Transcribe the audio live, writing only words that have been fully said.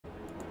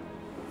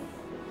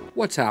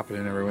What's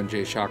happening, everyone?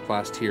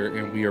 JayShockblast here,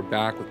 and we are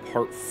back with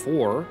part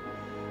 4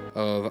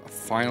 of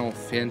Final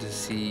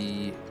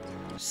Fantasy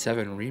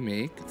VII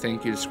Remake.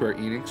 Thank you to Square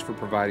Enix for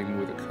providing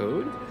me with a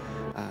code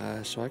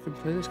so I can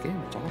play this game.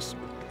 It's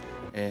awesome.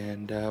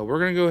 And we're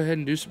going to go ahead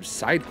and do some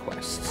side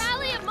quests.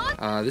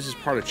 This is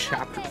part of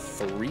Chapter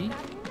 3.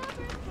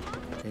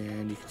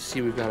 And you can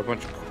see we've got a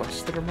bunch of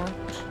quests that are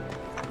marked.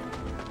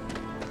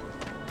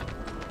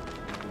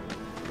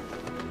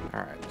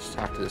 Alright, let's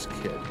talk to this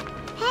kid.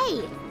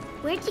 Hey!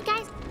 Where'd you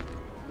guys...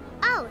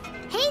 Oh,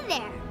 hey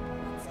there!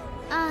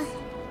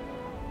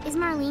 Is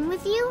Marlene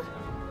with you?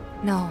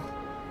 No.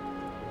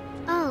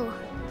 Oh,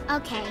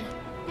 okay.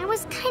 I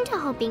was kinda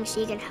hoping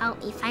she could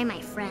help me find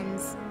my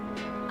friends.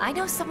 I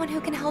know someone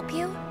who can help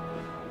you.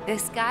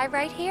 This guy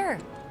right here.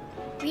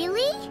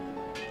 Really?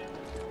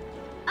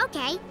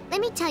 Okay,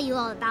 let me tell you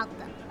all about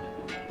them.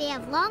 They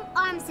have long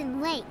arms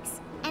and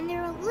legs, and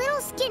they're a little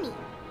skinny.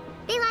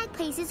 They like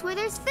places where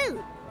there's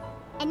food.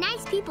 And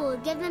nice people will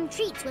give them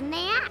treats when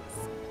they ask.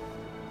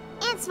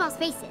 And small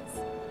spaces.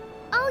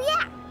 Oh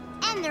yeah,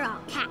 and they're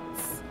all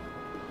cats.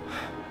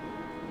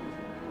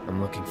 I'm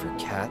looking for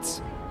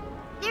cats.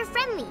 They're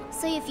friendly,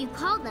 so if you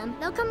call them,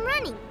 they'll come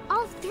running.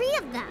 All 3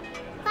 of them.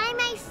 Find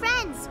my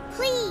friends,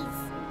 please.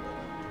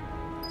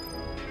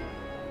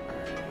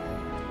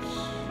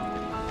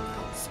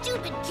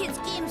 Stupid kids'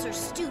 games are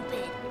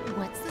stupid.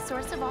 What's the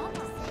source of all?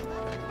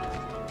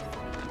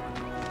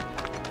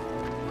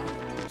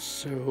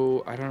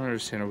 So, I don't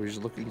understand. Are we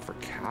just looking for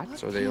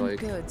cats? Are they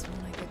like...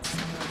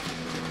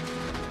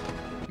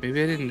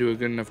 Maybe I didn't do a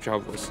good enough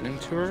job listening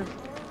to her.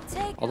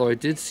 Although I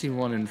did see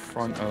one in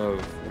front of...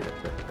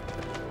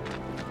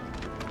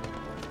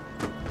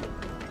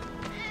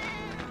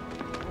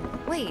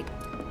 Wait,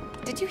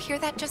 did you hear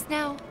that just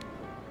now?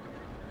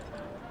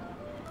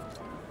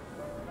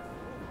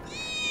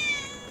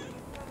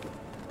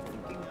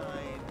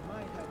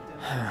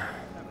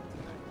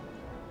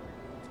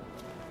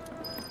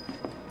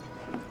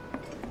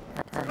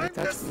 Alright,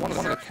 that's one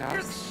of the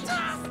cats.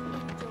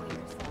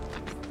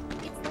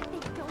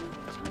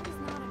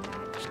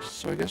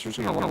 So I guess we're just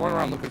gonna run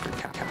around looking for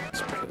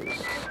cats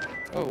because...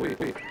 Oh, wait.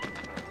 There's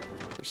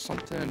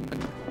something...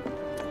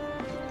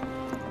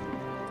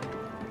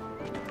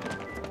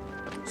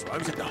 So I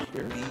was at the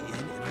Inn and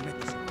I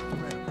met this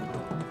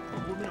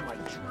woman of my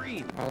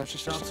dream. Oh, that's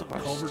just Stops a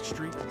on Culvert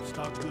Street.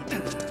 Stock good.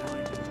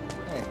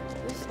 Hey.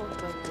 This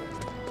looks like good.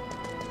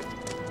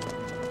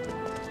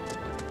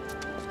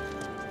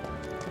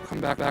 We'll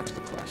come back to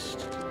the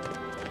quest.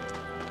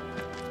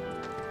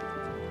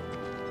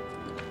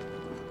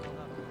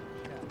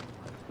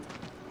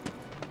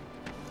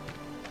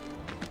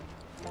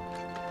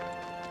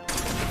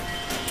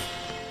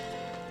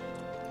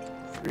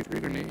 Three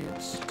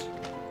grenades.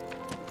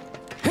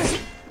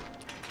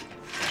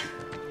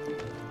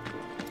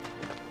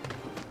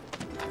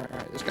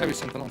 Alright, there's gotta be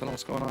something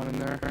else going on in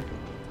there.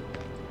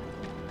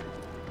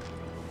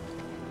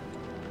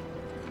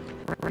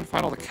 We're gonna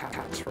find all the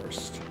cats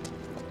first.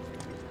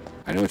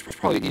 I know it's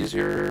probably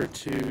easier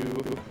to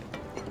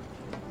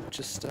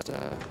just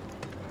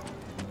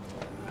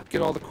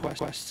get all the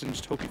quests and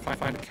just hope you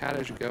find a cat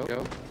as you go.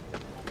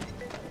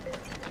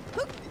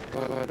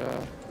 But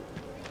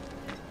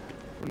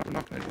we're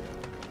not gonna do that.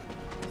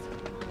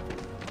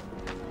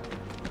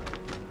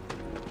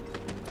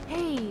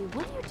 Hey,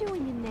 what are you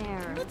doing in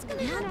there? What's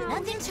gonna happen?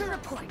 Nothing to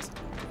report.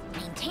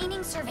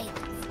 Maintaining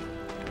surveillance.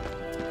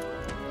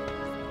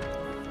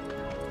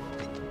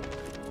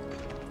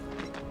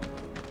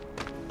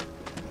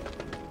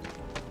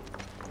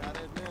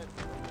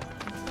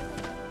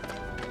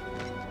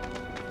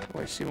 Oh,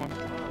 I see one.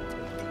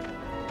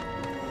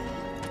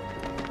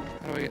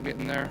 How do I get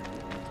in there?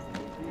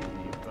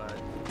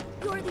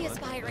 You're the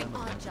aspiring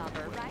odd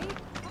jobber, right?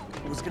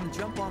 I was gonna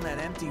jump on that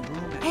empty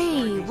room.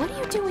 Hey, what are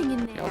you doing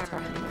in Yeah, I'll there?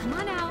 talk to you. Come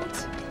on out.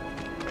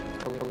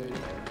 Hello, lady.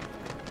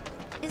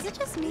 Is it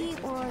just me,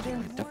 or are there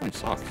more? Definitely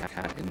saw a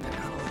cat in there.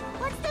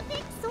 What's the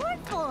big sword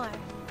for?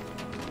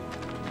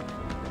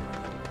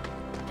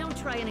 Don't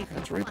try anything.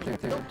 That's right funny.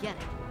 there. You'll get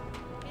it.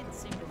 Kids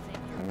seem to think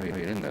How do I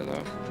get in there,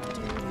 though?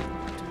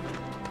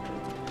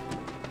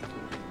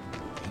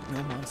 Ain't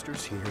no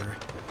monsters here.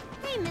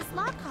 Hey, Miss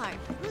Lockhart,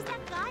 who's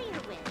that guy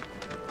you're with?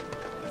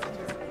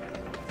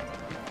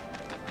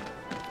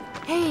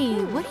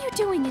 Hey, what are you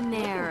doing in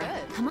there?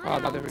 Come on Oh,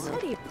 out. there we go.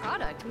 Pretty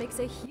product makes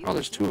a huge Oh,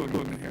 there's 2 of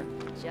them in here.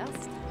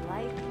 just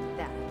like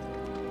that.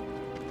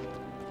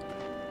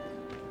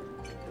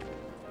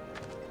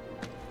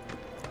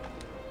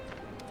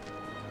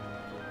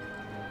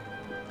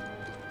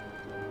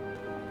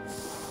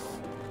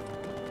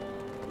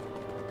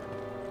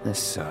 This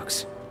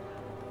sucks.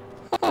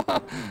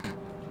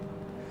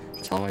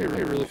 Tell me how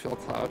you really feel,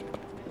 Cloud.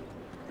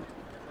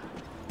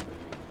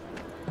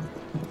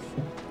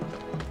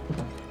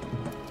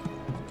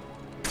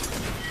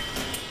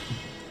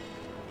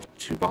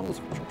 Two bottles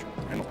of ginger.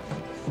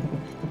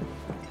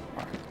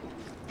 Alright.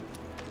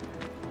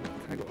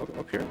 Can I go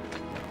up here?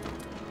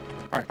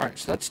 Alright,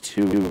 so that's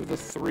 2 of the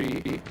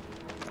 3.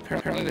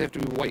 Apparently they have to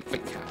be white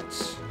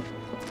cats.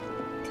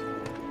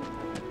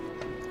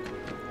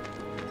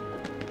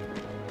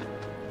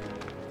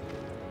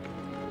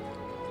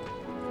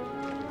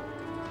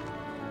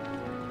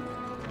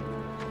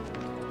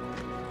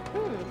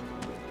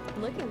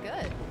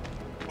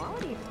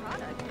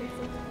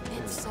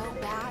 so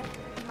bad,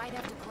 you might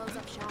have to close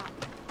up shop.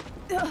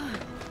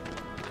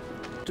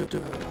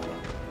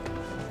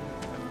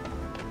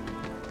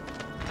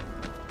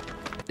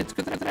 It's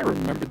good that I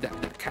remembered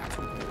that cat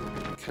from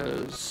earlier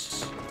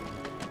because.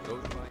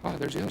 Oh,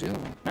 there's the other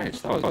one.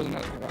 Nice. That wasn't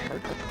that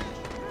hard.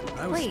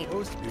 I was Wait,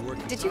 supposed to be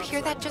working did you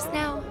hear that just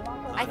now?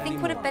 I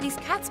think one of Betty's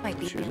cats might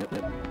be Choose here.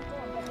 it.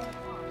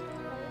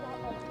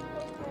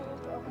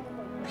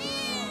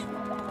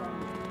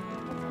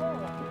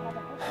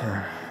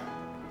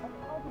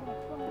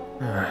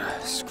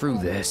 Screw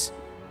this.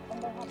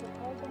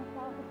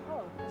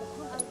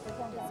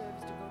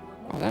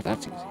 Oh,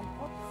 that's easy.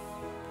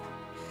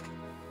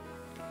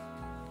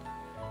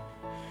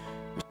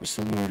 There's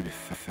somewhere to be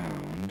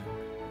found.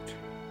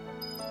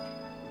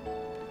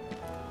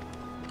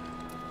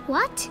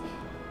 What?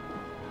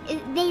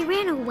 They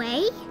ran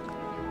away?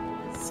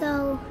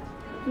 So,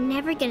 I'm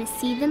never gonna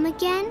see them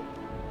again?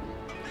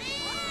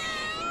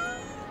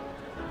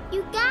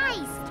 You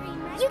guys!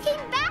 You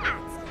came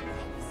back!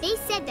 They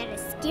said that a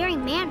scary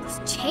man was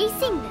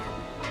chasing them.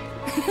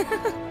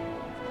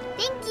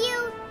 Thank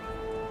you!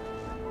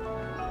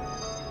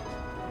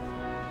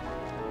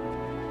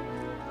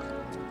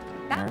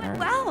 That went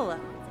well.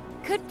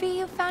 Could be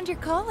you found your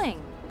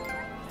calling.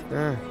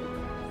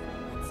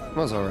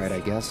 Was alright, I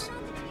guess.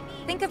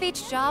 Think of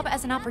each job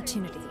as an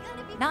opportunity.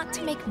 Not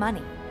to make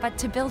money, but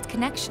to build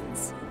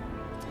connections.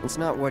 It's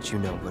not what you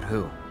know, but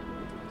who.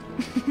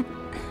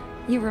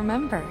 You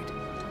remembered.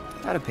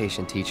 Not a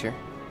patient teacher.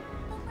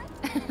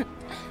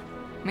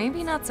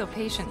 Maybe not so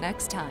patient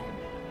next time.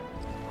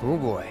 Oh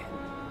boy.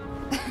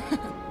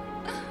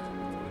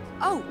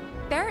 Oh,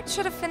 Barrett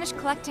should have finished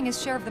collecting his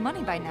share of the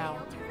money by now.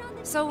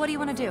 So what do you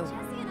want to do?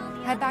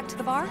 Head back to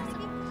the bar?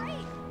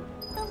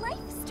 The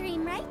live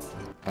stream, right?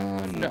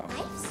 No.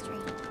 Live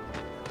stream.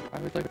 I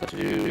would like to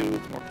do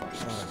more I've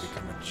quests.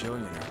 become a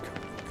millionaire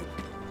company.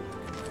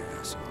 Get my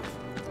ass off.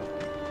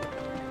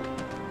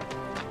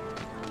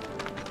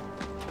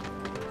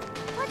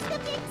 What's the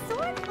big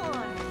sword for?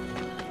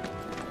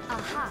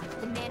 Aha,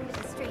 the man with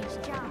the strange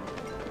job.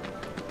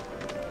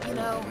 You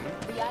know,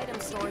 the item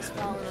store's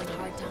fallen on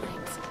hard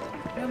times.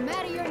 No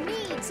matter your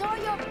needs or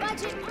your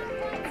budget.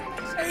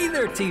 Hey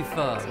there,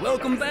 Tifa.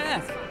 Welcome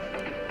back.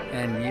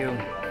 And you,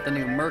 the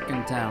new merc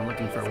in town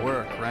looking for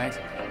work, right?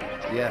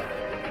 Yeah.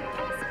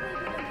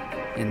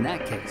 In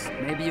that case,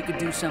 maybe you could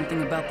do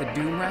something about the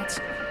Doom Rats?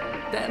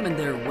 Them and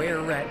their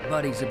were-rat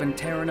buddies have been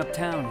tearing up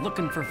town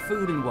looking for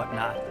food and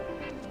whatnot.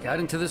 Got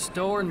into the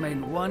store and made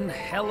one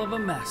hell of a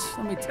mess,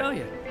 let me tell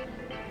you.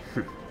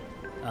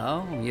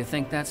 Oh, you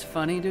think that's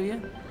funny, do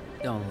you?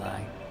 Don't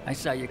lie. I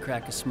saw you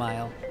crack a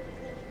smile.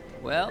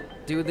 Well,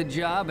 do the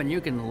job and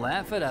you can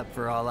laugh it up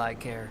for all I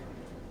care.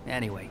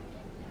 Anyway,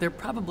 they're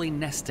probably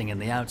nesting in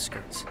the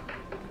outskirts.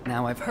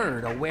 Now I've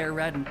heard a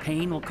were-rat in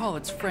pain will call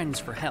its friends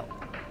for help.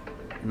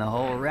 And the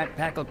whole rat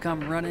pack will come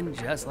running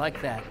just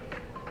like that.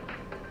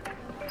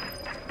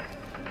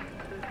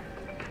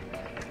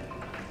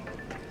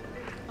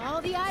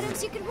 All the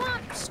items you could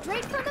want,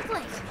 straight from the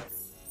plate.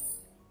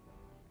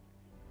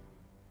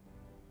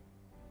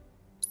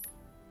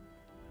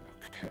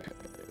 Okay.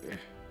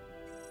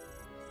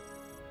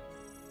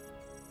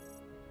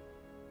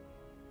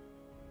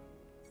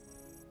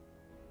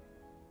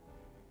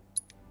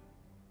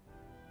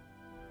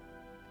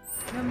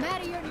 No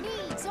matter your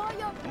needs or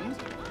your budget.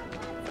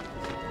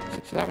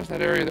 So that was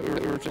that area that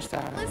we were just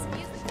at.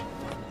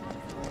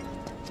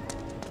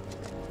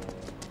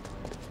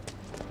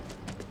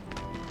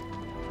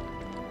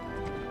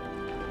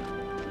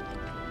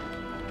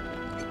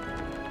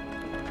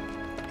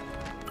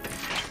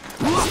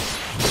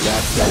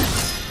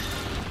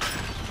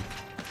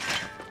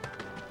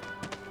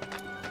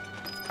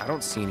 I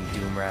don't see any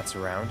Doom Rats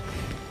around.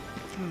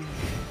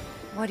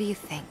 What do you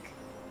think?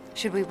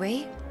 Should we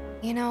wait?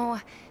 You know,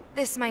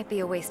 this might be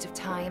a waste of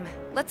time.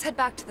 Let's head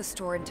back to the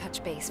store and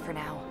touch base for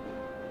now.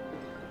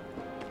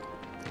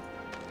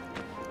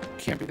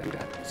 Can't be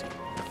that easy.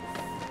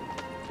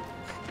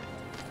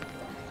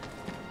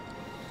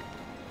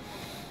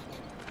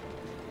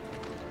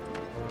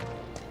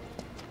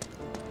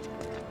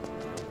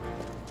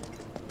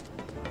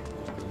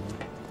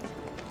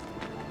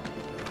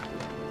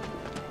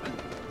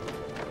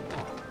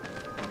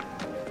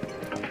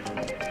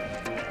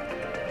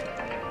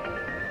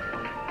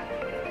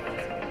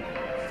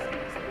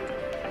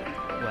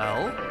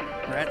 Well,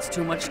 rats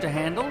too much to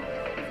handle?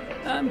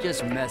 I'm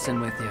just messing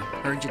with you.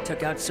 Heard you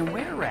took out some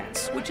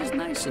were-rats, which is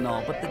nice and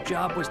all, but the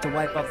job was to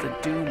wipe off the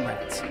Doom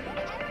Rats.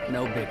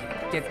 No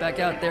biggie. Get back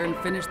out there and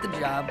finish the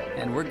job,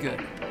 and we're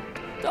good.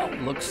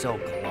 Don't look so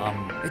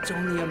glum. It's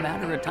only a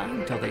matter of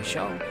time till they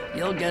show.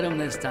 You'll get them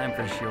this time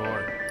for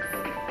sure.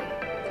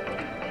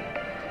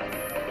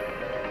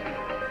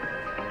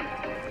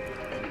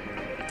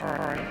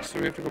 Alright, so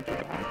we have to go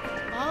back.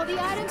 All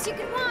the items you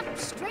could want,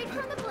 straight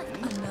from the plate.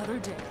 Another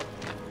day.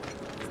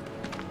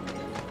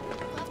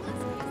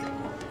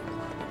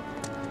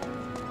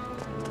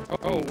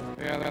 Oh,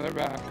 yeah, they're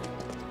back.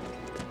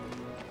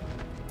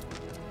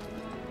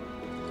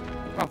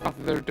 Not that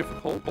they're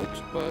difficult,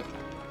 but...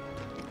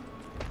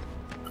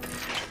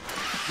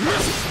 No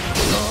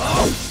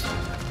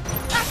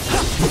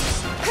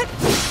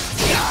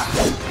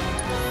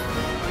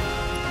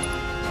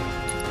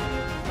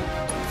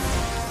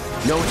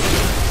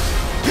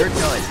escape. You're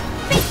done.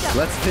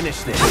 Let's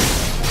finish this.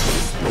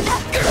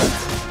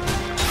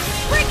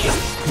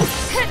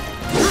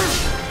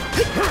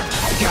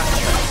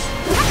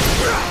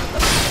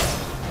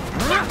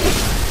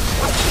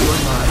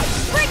 You're mine.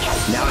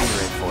 Now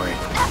you're in for it.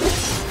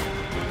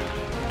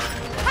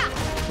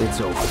 It's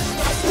over.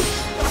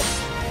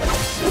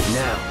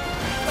 Now.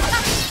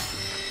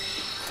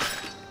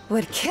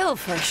 Would kill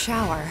for a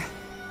shower.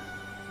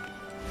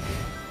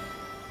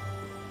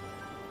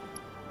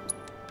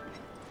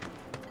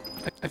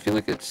 I feel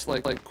like it's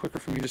like quicker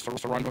for me just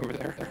to run over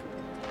there.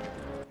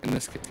 In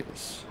this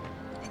case.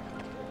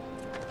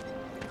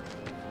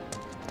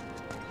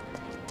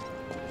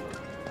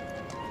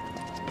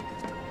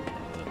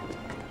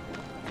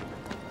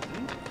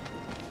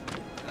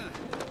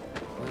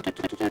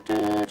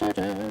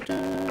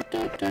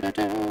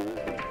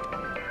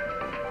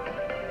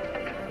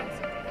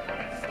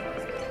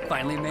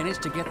 Finally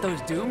managed to get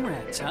those doom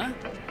rats, huh?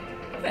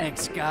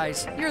 Thanks,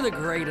 guys. You're the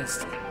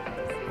greatest.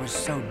 Was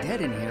so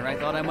dead in here, I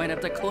thought I might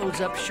have to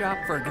close up shop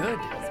for good.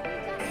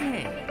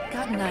 Hey,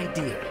 got an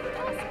idea.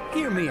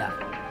 Hear me out.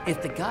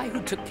 If the guy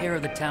who took care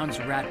of the town's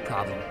rat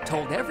problem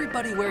told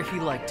everybody where he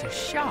liked to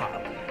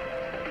shop,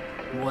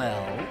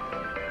 well,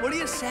 what do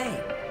you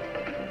say?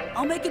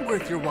 I'll make it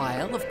worth your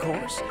while, of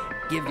course.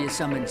 Give you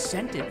some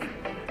incentive.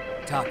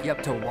 Talk you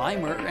up to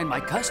Weimer and my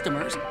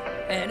customers,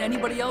 and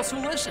anybody else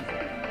who'll listen.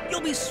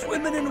 You'll be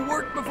swimming in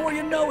work before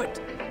you know it.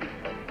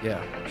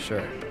 Yeah,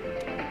 sure.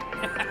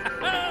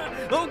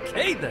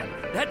 Okay then,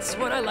 that's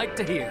what I like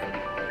to hear.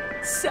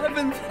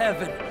 Seventh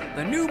Heaven,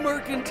 the new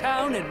merc in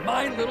town and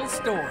my little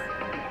store.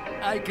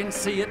 I can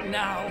see it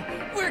now.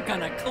 We're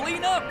gonna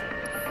clean up.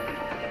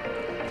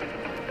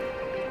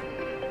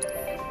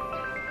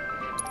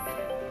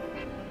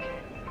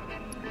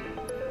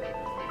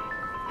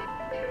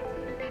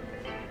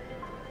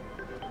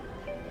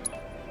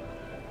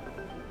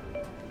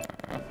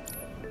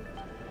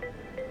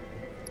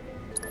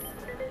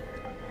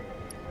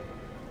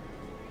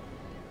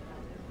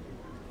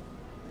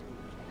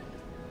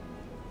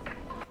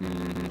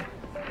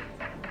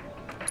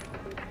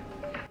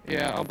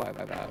 Yeah, I'll buy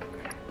that.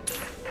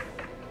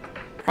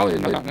 Probably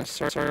not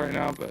necessary right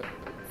now, but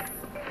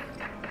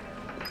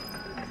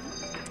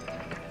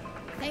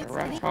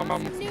rat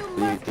problem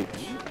completed.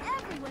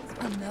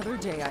 Another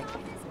day I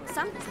can.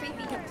 Some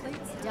creepy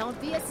completes. Don't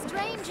be a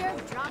stranger.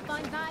 Drop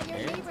on by your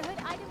neighborhood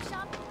item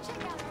shop and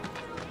check out.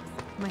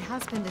 My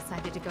husband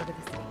decided to go to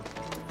the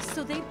city.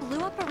 So they blew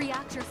up a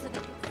reactor so they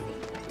could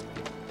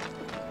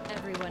see.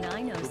 Everyone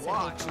I know said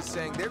Watch is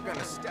saying they're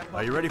gonna step.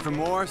 Are you ready for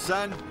more,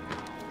 son?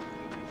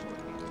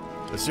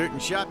 A certain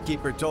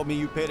shopkeeper told me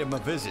you paid him a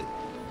visit.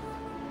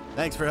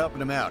 Thanks for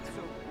helping him out.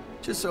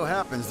 Just so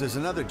happens there's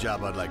another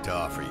job I'd like to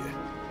offer you.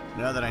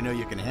 Now that I know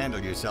you can handle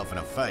yourself in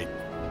a fight.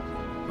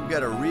 You've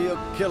got a real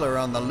killer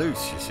on the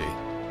loose, you see.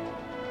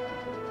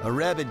 A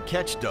rabid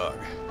catch dog.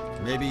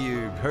 Maybe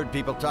you've heard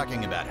people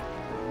talking about it.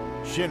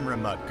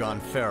 Shinramut gone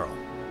feral.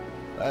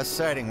 Last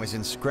sighting was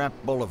in Scrap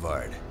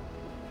Boulevard.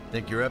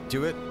 Think you're up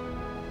to it?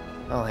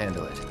 I'll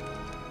handle it.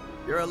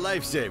 You're a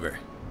lifesaver.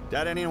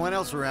 Doubt anyone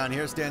else around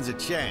here stands a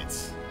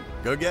chance.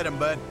 Go get him,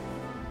 bud.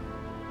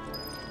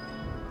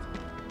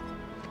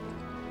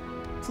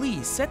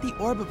 Please set the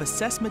Orb of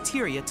Assess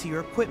Materia to your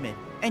equipment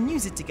and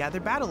use it to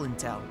gather battle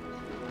intel.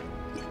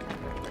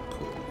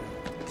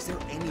 Is there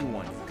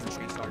anyone who can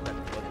trace our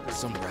red blood?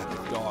 Some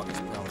rabid dog is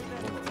prowling the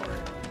boulevard.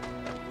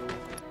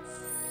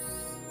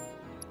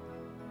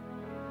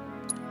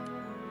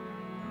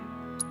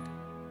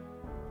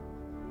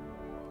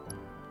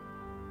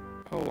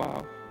 Oh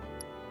wow.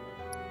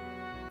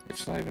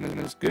 It's not even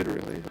as good,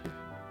 really.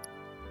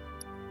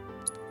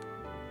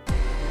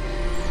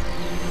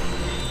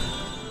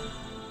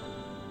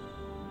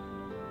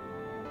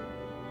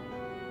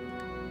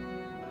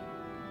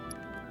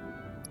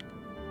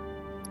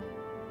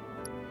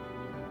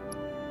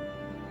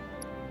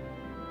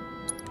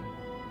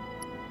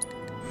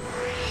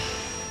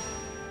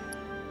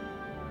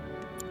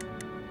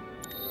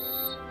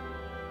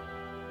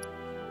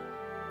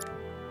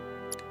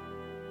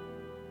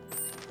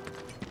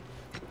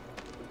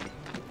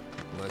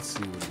 Let's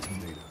see what it's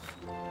made of.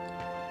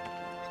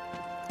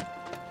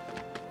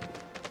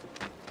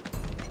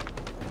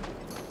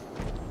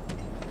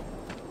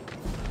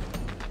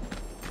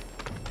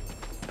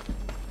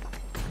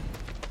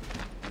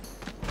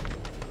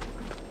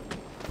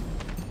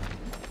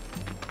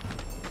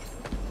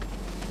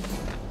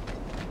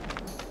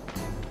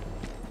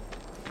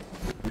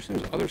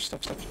 There's other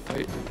stuff to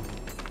fight.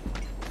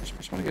 I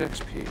just want to get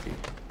XP.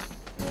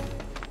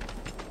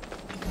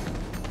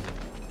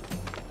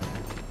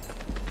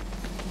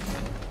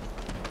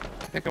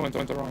 I think I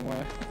went the wrong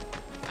way.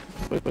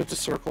 But it's a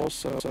circle,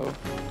 so...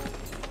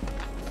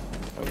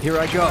 Here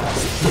I go.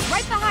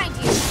 right behind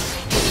you.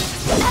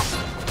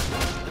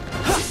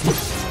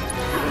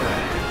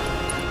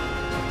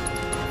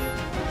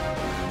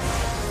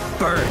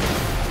 Burn.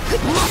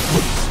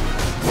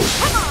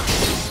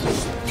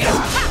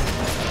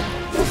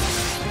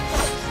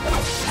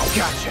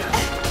 Gotcha.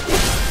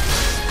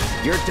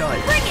 You're done.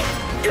 Bring it!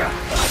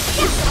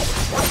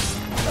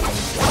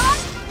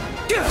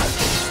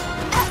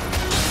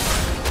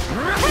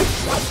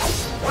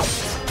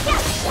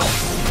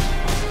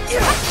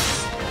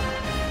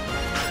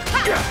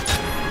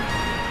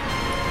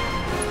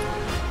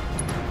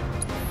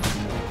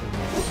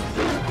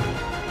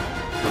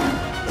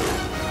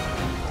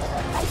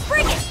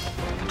 Bring it!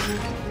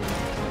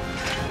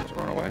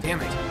 Run away.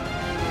 Damn it.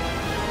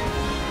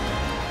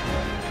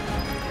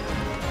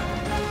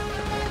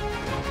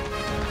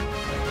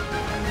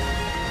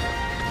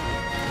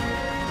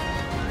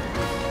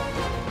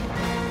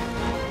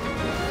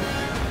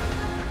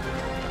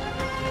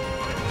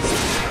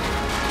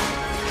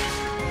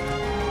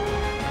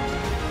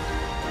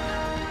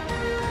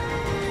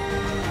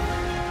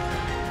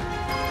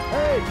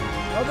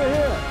 Over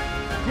here!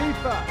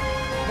 Tifa!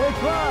 Hey,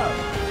 Cloud!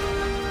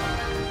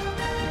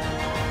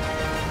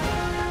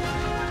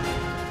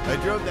 I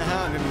drove the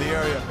Hound into the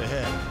area up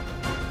ahead.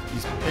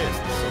 He's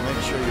pissed, so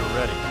make sure you're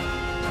ready.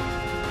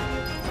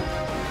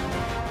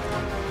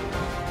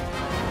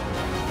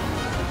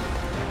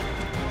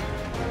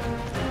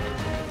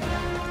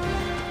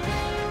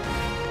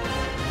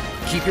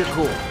 Keep your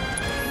cool.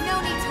 No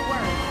need to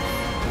worry.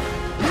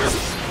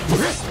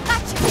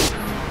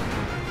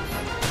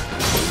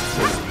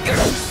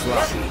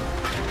 Sloppy.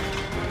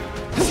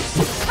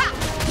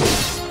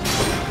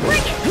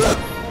 Bring it!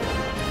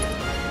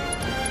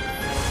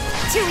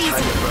 Too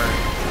easy.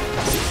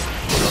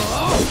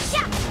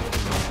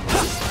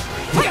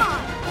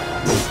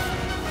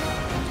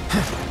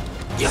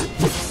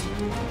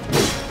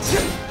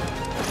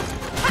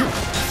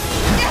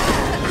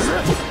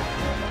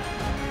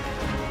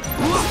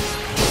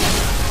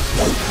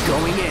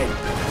 Going in.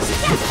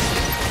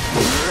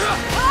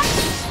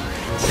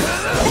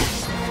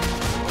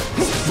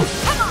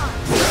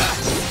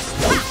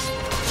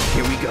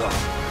 Here we go.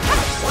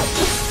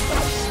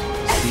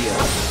 See ya.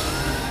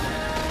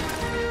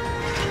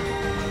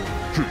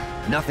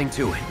 Nothing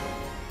to it.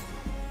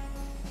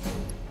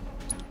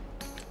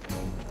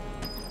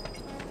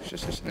 It's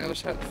just on the other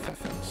side of the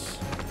fence.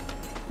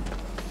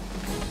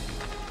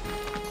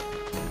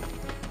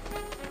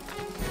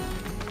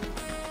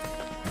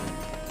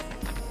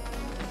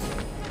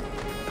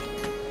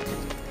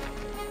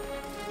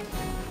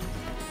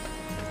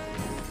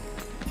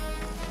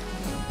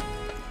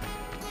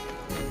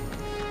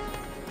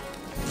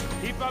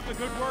 Keep up the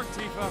good work,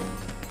 Tifa.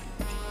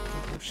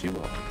 Oh, she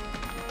will.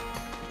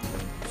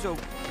 So,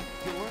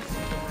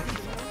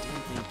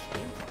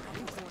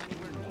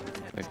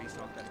 Wait,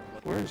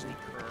 where is he?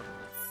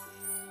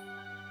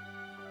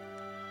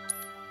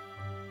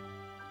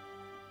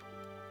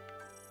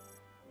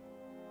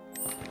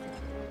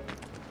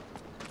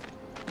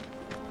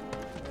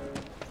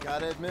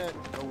 Gotta admit,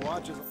 the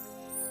watch is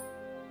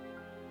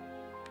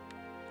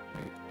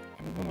Wait,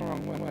 I'm going the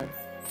wrong way.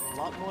 a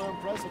lot more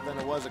impressive than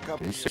it was a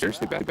couple Is he years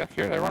seriously back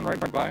here? Did I run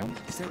right by him?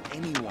 Is there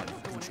anyone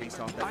who can chase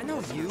off that? I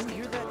know you.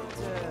 You're that,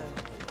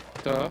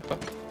 Duh.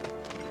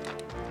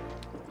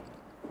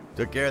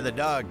 Took care of the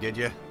dog, did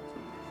you?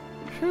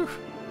 Phew.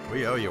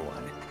 We owe you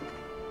one.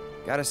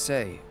 Gotta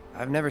say,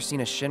 I've never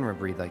seen a Shinra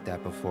breed like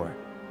that before.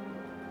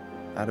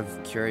 Out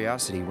of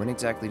curiosity, when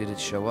exactly did it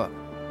show up?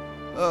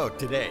 Oh,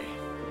 today.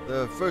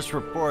 The first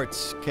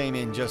reports came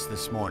in just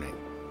this morning.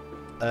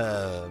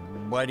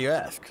 Why do you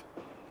ask?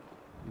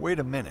 Wait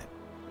a minute.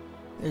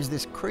 There's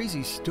this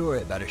crazy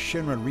story about a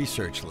Shinra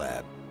research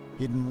lab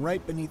hidden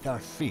right beneath our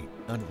feet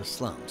under the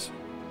slums.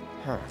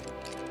 Huh.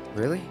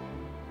 Really?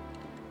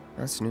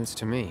 That's news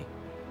to me.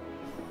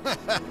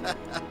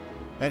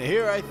 And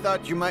here I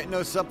thought you might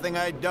know something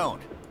I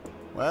don't.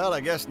 Well, I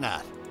guess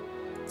not.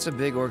 It's a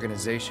big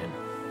organization.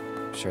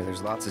 I'm sure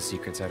there's lots of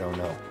secrets I don't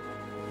know.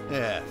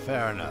 Yeah,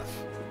 fair enough.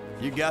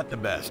 You got the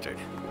bastard.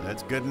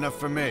 That's good enough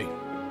for me.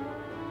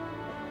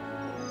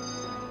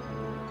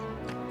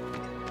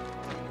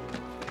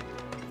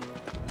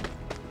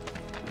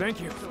 thank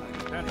you.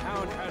 That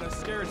Hound had us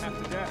scared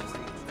half to death.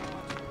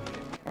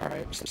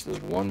 Alright, so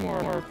there's one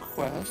more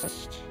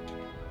quest.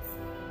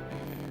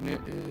 And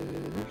it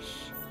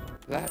is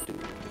that dude.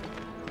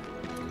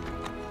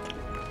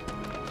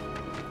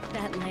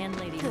 That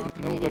landlady. And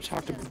then we'll go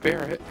talk to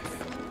Barrett.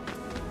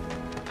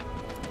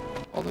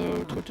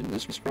 Although, didn't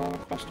this scroll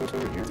quest over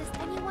here? Does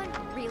anyone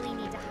really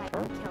need to hide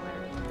the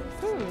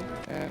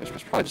killer? It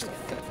was probably just a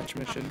fetch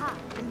mission.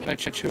 And I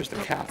chose the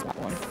cat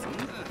one.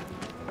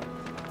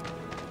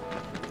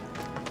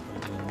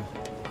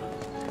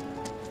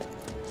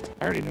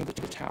 I already know the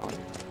town.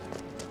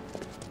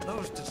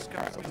 Those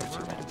disgusting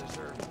vermin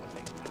deserve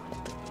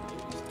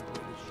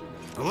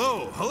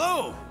Hello,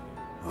 hello!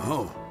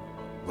 Oh,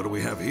 what do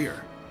we have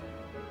here?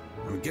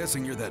 I'm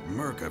guessing you're that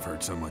merc I've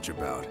heard so much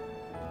about.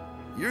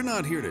 You're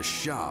not here to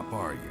shop,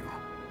 are you?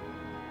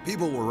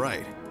 People were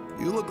right.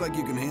 You look like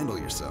you can handle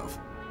yourself.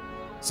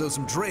 So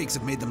some drakes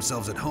have made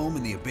themselves at home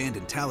in the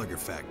abandoned Talager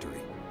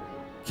factory.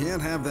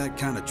 Can't have that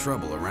kind of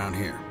trouble around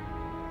here.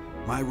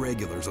 My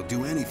regulars will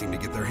do anything to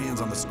get their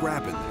hands on the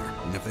scrap in there,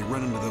 and if they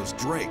run into those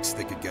drakes,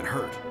 they could get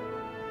hurt.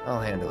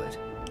 I'll handle it.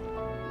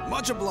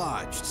 Much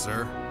obliged,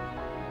 sir.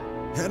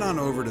 Head on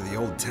over to the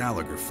old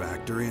Talager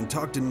factory and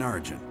talk to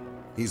Narjan.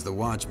 He's the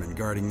watchman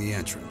guarding the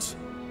entrance.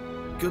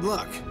 Good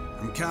luck.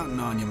 I'm counting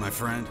on you, my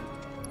friend.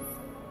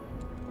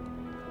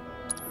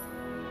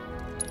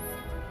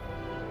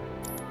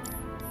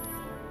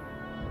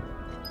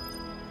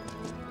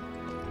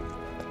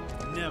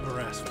 Never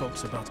ask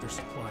folks about their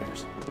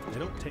suppliers. They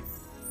don't take...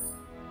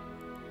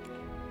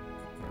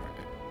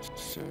 Alright,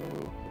 so...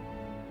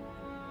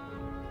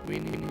 we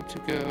need to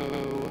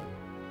go...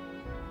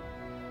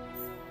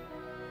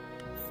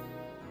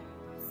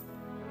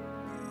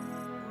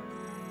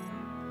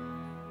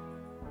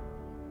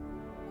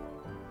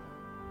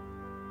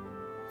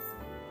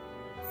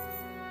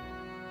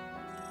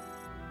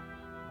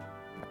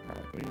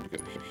 Alright, we need to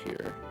go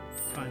here.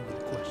 Kind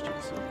of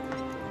questions.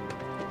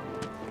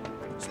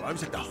 So I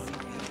was at the...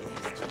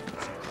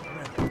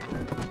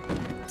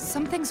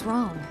 Something's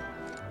wrong.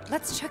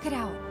 Let's check it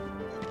out.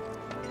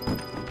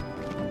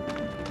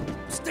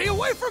 Stay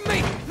away from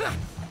me!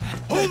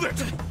 Hold it!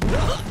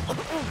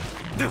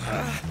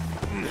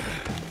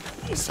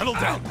 Settle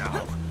down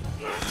now.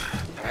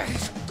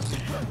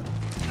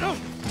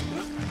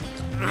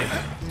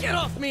 Get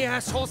off me,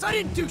 assholes! I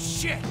didn't do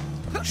shit!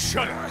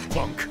 Shut up,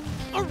 punk!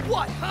 Or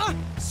what, huh?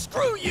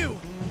 Screw you!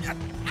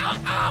 Ow,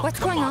 ow, What's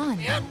come going on, on?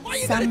 man. Why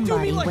you gotta do me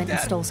Somebody like went and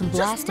that? stole some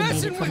Just blasting data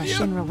messing from a with you.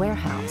 Shinra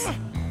warehouse.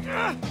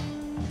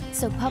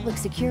 So public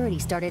security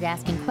started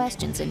asking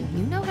questions, and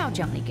you know how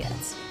Johnny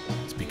gets.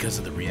 It's because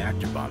of the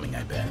reactor bombing,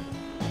 I bet.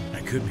 I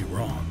could be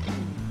wrong,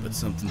 but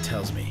something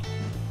tells me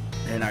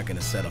they're not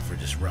gonna settle for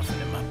just roughing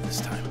him up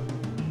this time.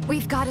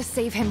 We've got to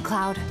save him,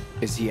 Cloud.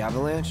 Is he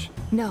Avalanche?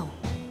 No.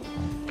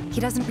 He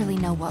doesn't really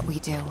know what we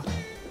do.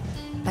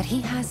 But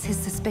he has his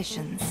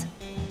suspicions.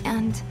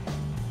 And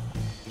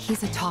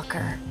he's a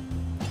talker.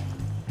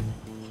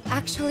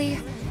 Actually,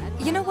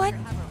 you know what?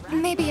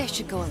 Maybe I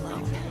should go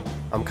alone.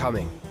 I'm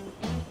coming.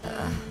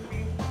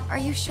 Are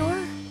you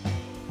sure?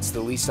 It's the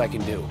least I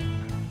can do.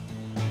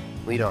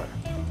 Lead on.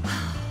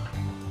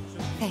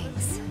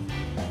 Thanks.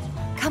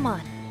 Come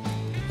on.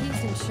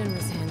 He's in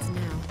Shinra's hands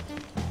now.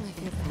 I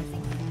feel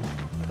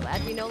bad.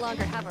 Glad we no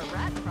longer have a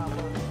rat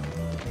problem.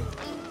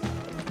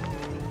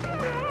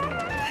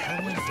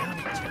 I went down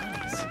at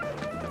Johnny's.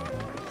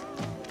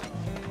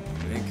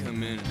 They come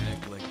in and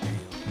act like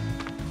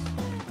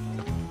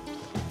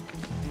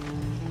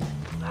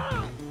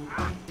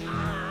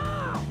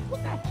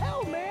What the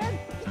hell, man?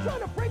 You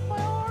trying to break my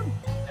arm?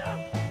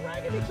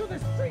 Dragging me through the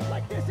street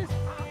like this is...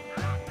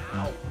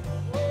 Ow!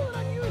 Cruel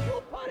and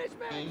unusual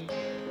punishment!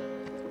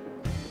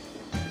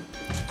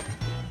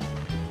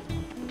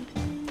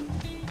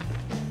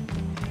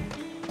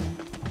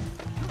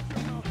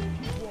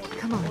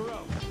 Come on.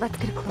 Let's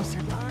get a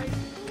closer look. Is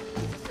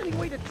this any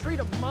way to treat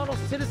a model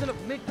citizen of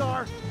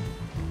Midgar?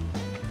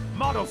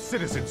 Model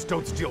citizens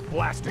don't steal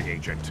blasting,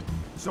 Agent.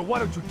 So why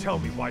don't you tell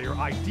me why your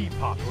ID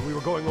popped when we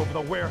were going over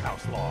the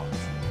warehouse logs?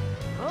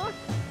 Huh?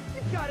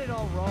 You got it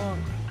all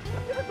wrong.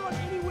 I've never gone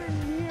anywhere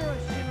near a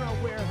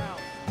Shinra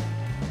warehouse.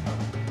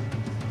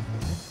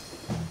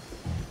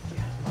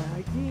 Just my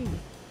ID.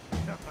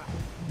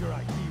 Your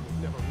ID was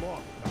never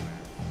lost,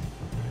 dumbass.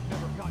 But it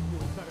never got you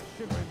inside a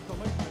Shinra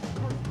installation in the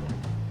first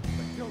place.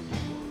 But don't you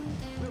worry.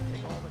 We'll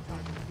take all the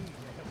time we need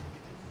to help you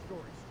get this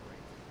story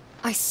straight.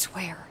 I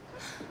swear.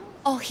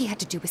 All he had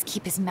to do was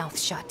keep his mouth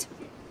shut.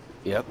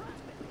 Yep.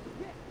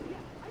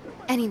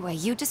 Anyway,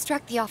 you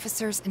distract the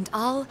officers and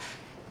I'll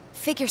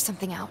figure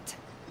something out.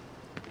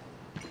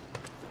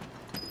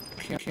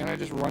 Can't I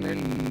just run in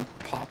and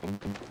pop him?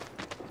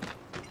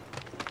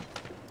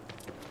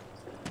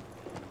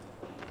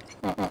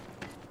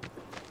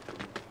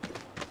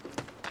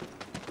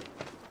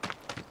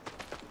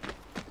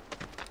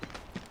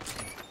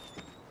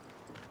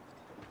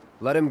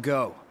 Let him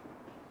go.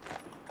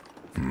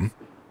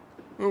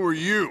 Who are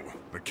you?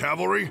 The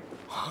cavalry?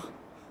 Huh?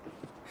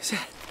 Is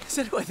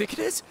that who I think it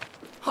is?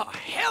 Oh,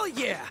 hell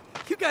yeah!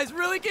 You guys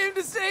really came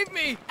to save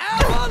me! Ow!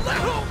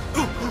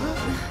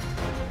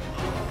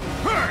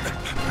 Hey! What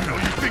the hell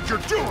you think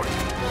you're doing?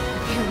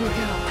 Here we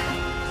go.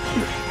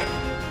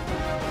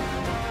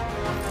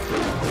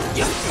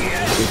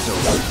 It's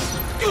over.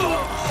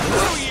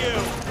 Screw you!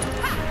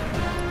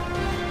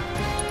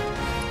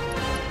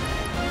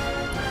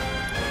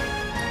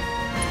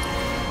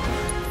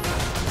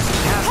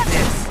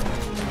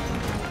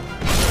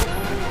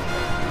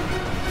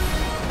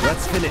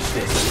 Let's finish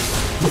this.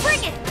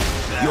 Bring it!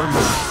 Your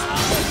move.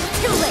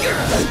 Too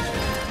late!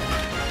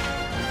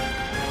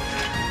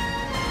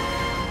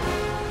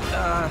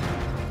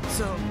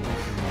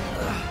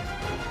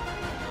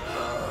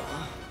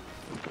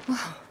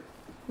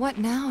 What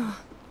now?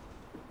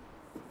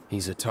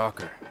 He's a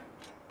talker.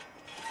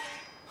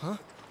 Huh?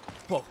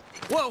 Whoa.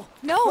 Whoa!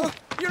 No! Huh?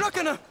 You're not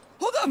gonna...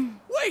 Hold up!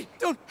 Wait!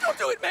 Don't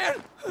do it,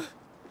 man!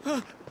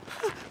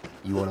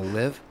 You want to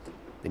live?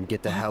 Then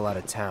get the hell out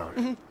of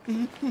town.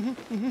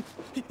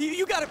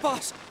 You got it,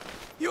 boss!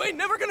 You ain't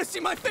never gonna see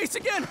my face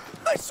again!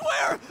 I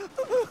swear!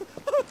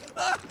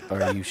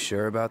 Are you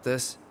sure about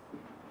this?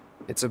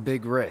 It's a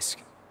big risk.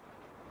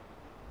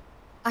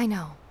 I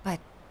know, but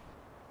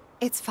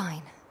it's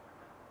fine.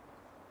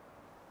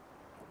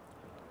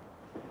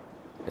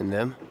 And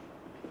them?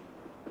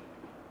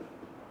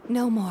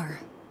 No more.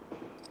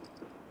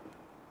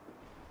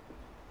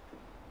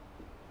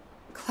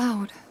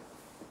 Cloud,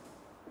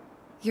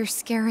 you're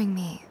scaring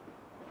me.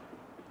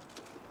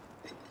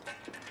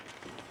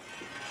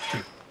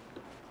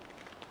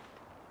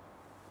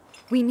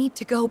 We need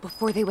to go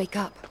before they wake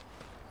up.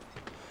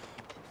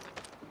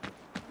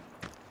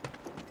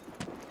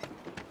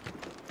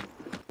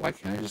 Why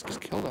can't I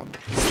just kill them?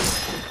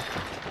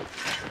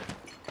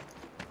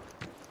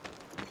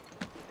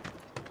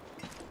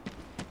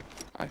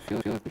 I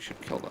feel like we should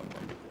kill them.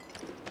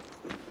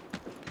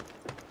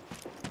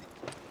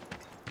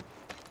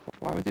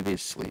 Why would they be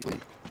asleep?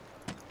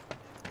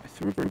 I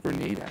threw a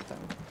grenade at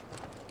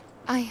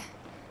them.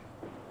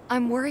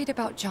 I'm worried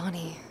about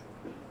Johnny.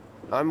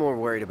 I'm more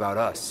worried about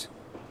us.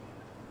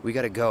 We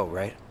gotta go,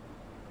 right?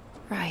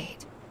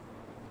 Right.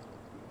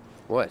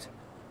 What?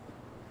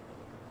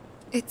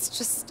 It's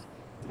just...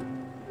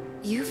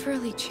 you've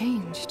really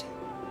changed.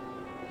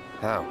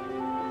 How?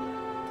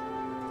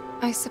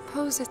 I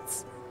suppose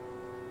it's...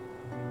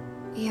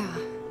 yeah,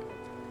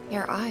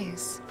 your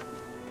eyes.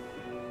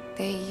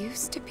 They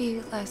used to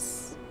be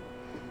less...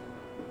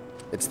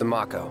 It's the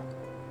Mako.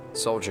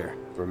 Soldier,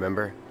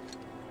 remember?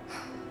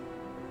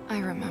 I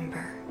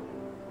remember.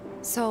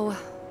 So,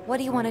 what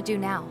do you want to do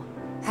now?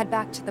 Head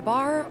back to the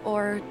bar,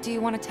 or do you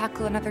want to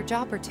tackle another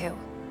job or two?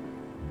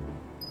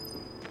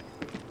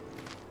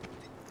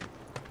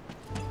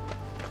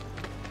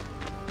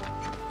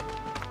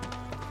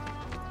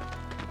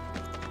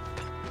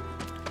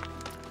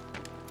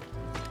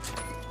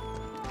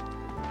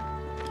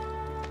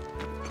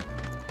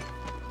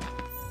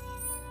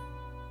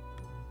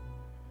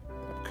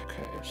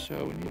 Okay,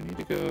 so we need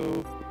to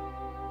go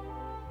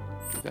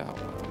do that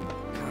one.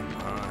 Come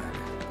on.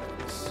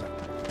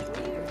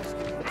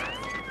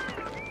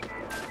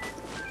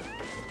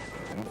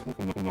 I don't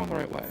think I'm going the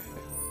right way.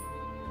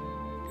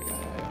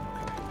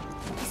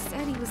 He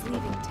said he was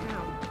leaving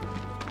town.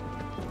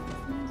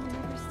 Will we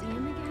never see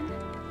him again?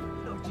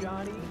 No,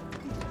 Johnny.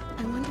 I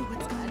wonder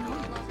what's going on.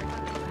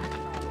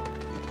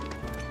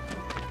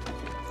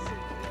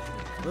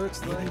 Looks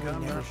like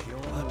I'm not sure.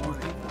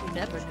 You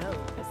never know.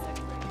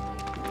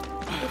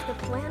 If the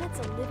planet's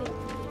a living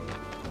being.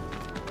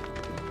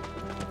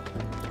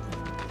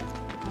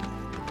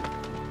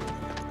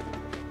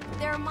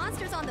 There are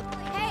monsters on the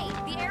plane.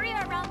 Hey, the area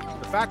around the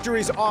old... The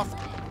factory's off.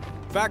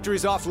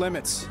 Factory's off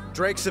limits.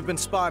 Drakes have been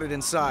spotted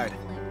inside.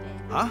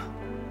 Huh?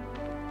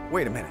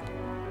 Wait a minute.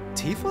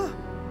 Tifa?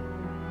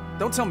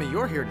 Don't tell me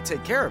you're here to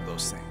take care of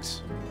those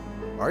things.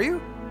 Are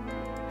you?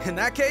 In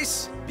that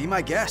case, be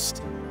my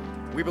guest.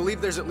 We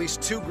believe there's at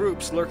least 2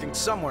 groups lurking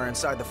somewhere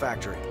inside the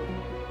factory.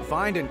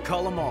 Find and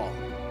cull them all.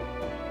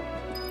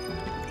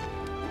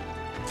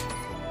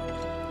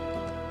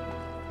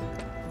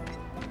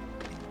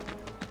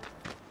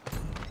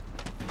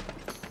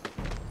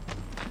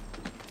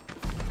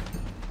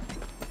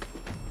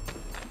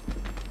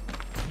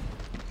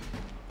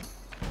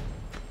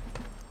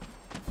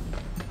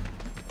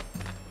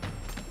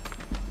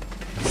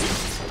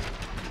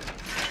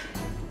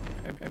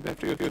 I have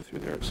to go through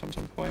there at some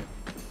point,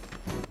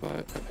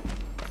 but...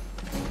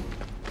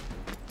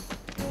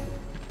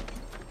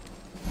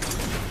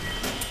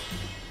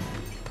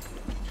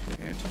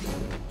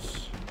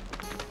 Antidotes.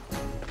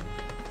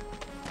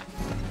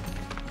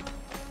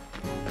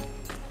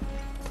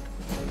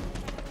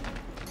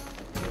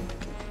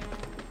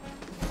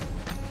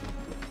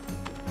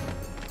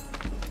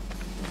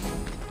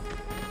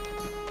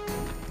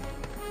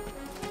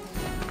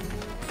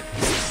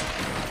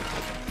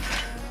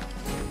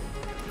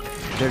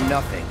 They're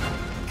nothing.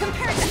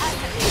 Compared to us,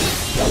 at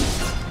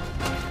least.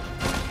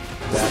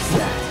 That's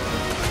that.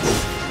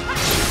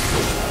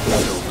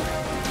 It's over.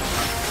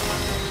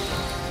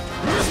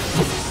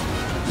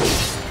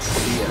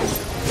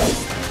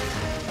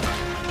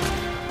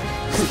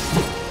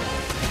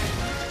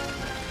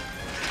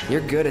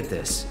 You're good at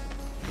this.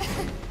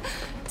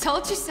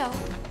 Told you so.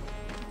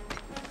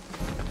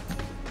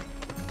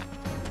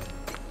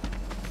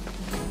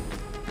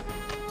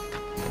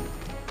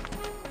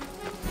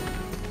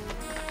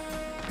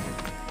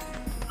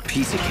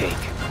 Piece of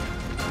cake.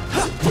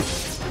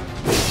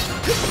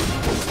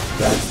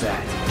 That's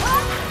that.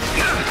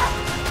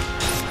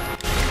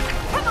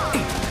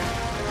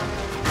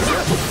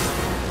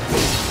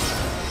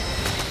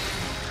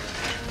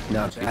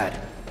 Not bad.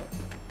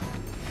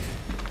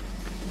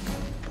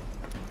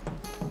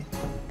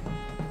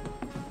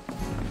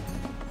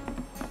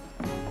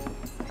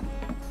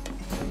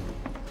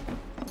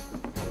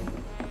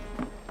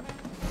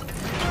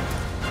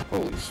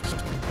 Holy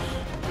smokes.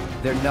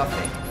 They're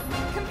nothing.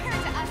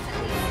 Compared to us, at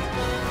least.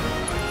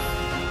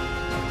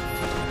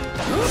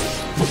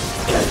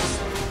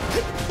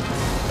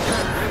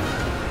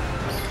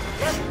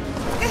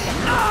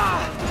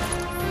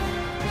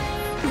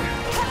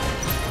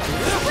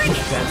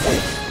 That.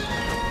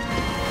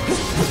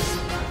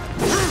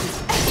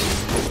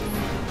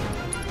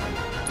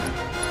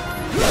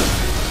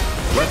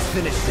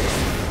 finish this.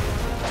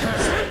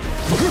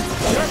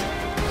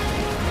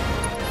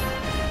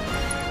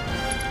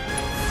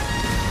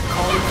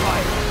 Calling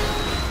fire.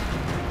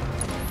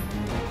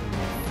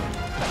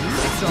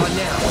 It's on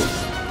now.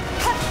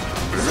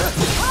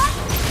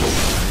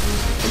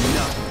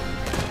 Enough.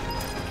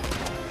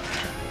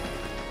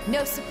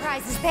 No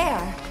surprises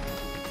there.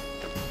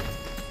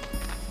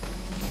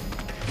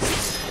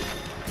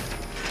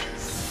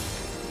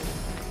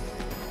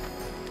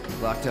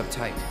 Locked up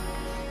tight.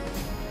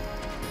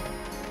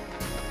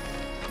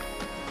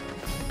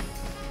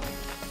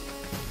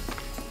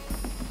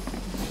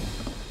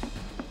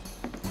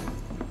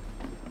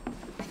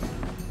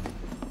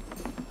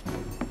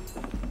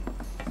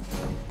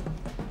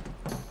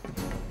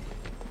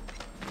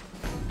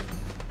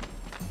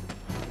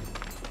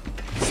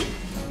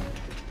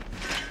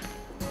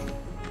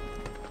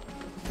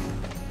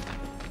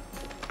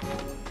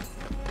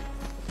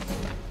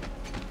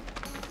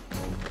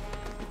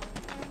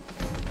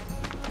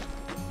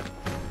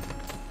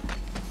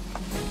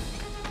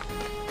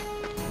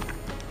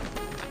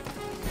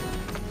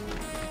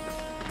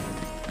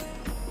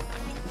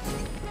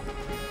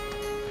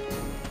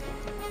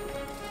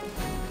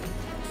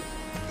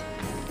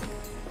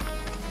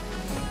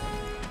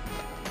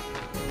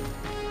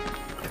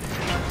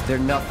 They're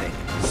nothing.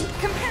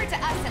 Compared to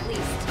us, at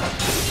least.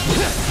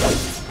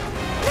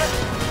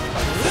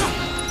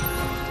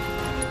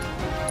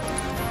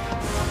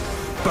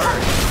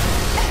 Burn.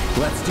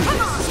 Let's do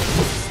this.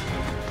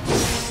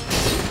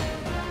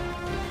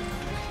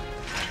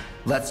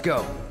 Let's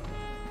go.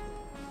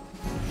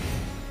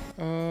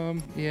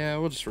 Yeah,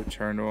 we'll just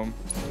return to him.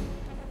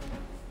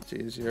 It's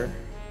easier.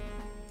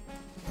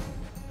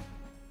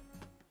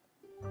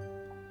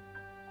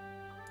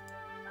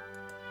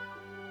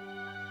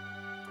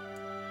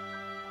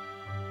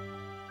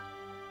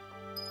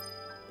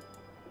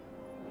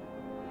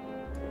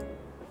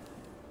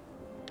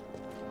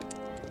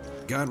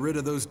 Got rid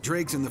of those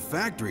drakes in the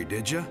factory,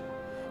 did ya?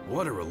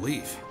 What a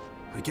relief.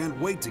 I can't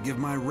wait to give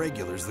my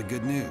regulars the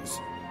good news.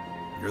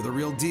 You're the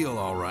real deal,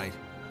 all right.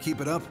 Keep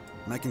it up,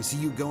 and I can see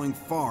you going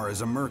far as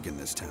a merc in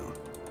this town.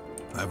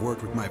 I've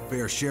worked with my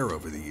fair share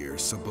over the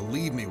years, so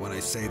believe me when I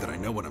say that I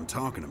know what I'm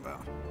talking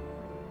about.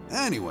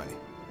 Anyway,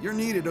 you're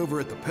needed over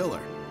at the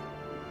Pillar.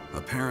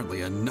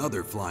 Apparently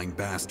another flying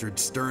bastard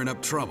stirring up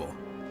trouble.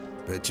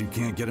 Bet you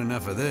can't get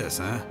enough of this,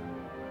 huh?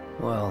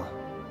 Well...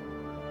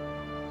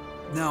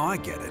 No, I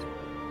get it.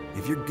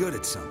 If you're good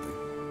at something,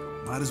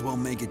 might as well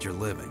make it your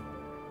living.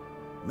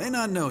 May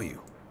not know you,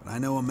 but I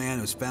know a man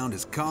who's found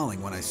his calling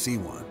when I see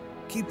one.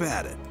 Keep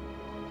at it.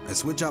 I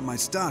switch out my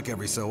stock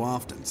every so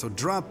often, so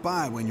drop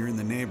by when you're in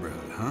the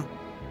neighborhood, huh?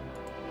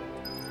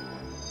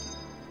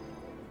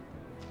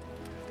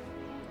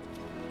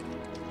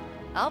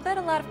 I'll bet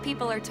a lot of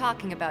people are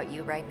talking about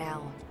you right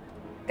now.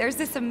 There's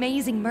this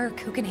amazing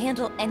merc who can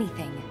handle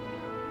anything.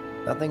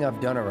 Nothing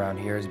I've done around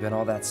here has been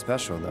all that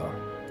special, though.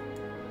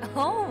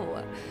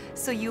 Oh,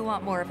 so you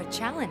want more of a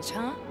challenge,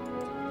 huh?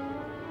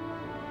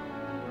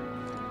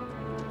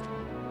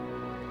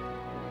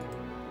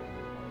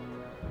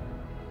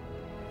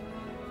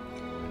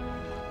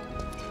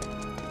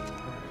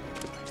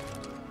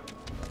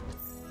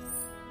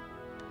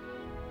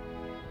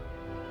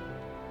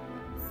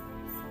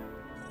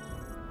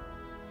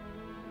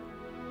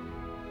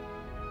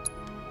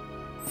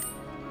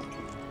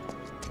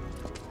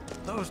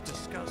 Those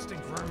disgusting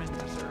vermin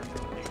deserve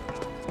to be.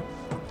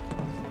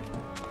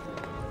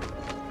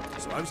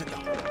 So I was at the...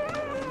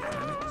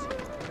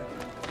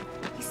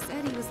 He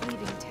said he was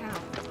leaving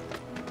town.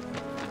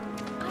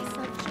 I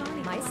saw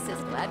Johnny. My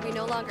sis glad we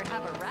no longer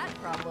have a rat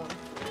problem.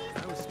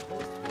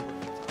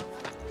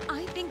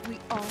 I think we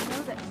all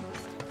know that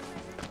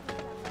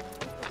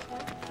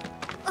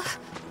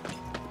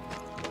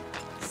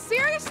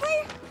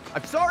Seriously?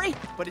 I'm sorry,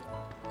 but it...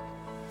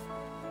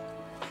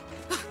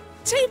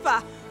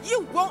 Tifa,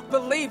 you won't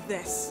believe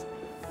this.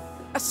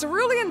 A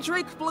cerulean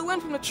drake flew in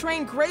from the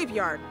train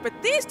graveyard, but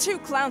these two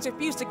clowns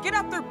refused to get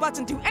off their butts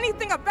and do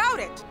anything about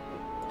it.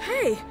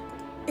 Hey,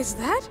 is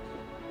that?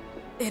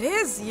 It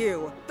is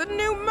you, the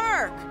new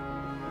merc.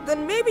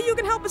 Then maybe you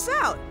can help us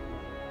out.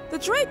 The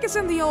drake is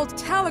in the old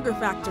Talagar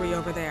factory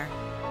over there,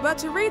 but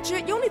to reach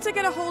it, you'll need to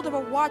get a hold of a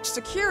watch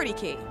security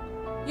key.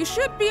 You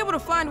should be able to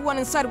find one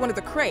inside one of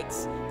the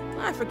crates.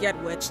 I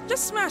forget which,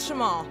 just smash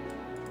them all.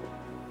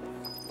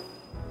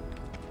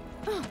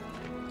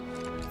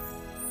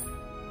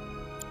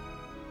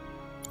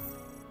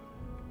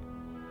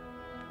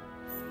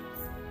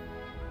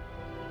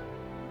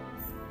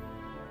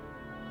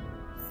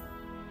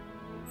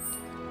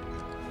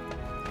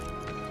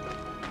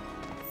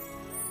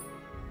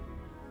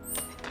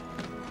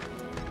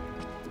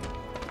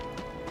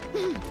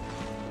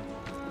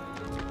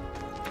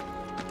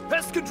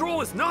 Pest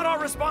control is not our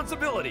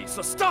responsibility,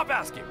 so stop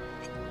asking.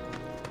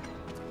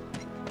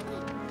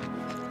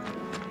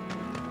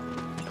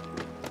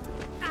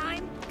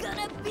 I'm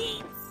gonna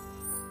be...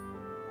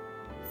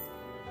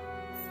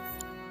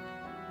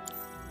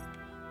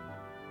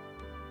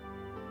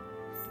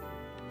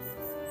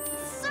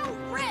 so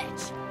rich!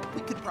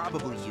 We could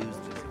probably use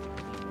this.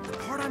 The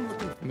part I'm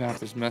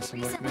Map is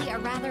messing with me. Recently, a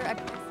rather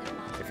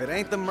aggressive If it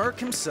ain't the Merc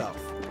himself.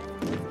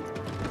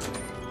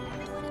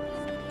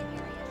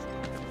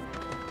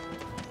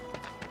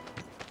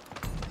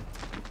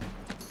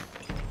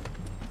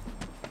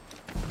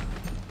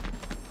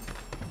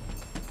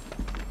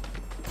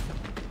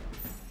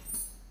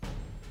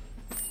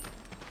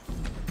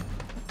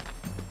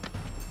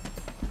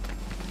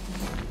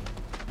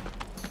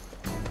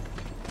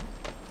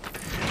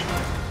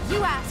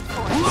 You asked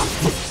for it.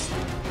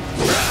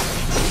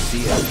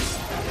 See ya.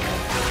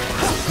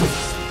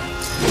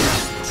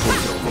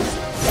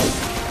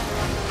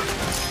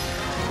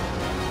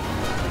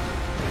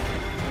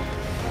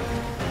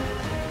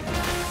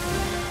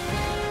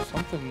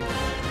 Something.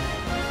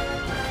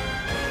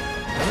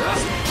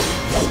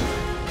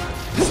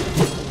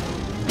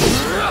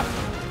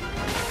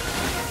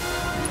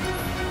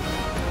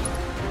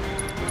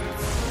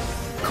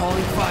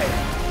 Calling fire.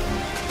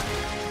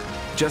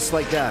 Just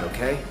like that,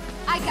 okay?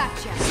 I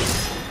gotcha.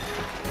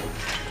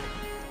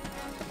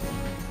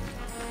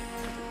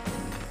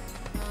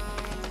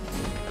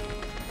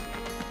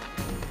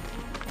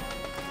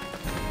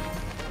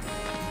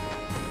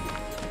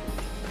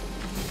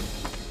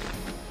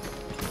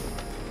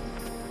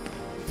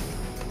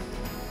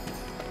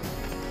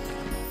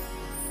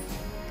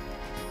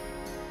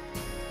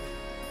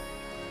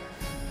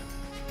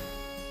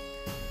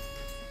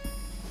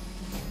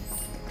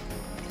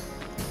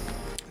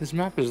 This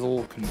map is a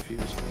little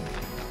confusing.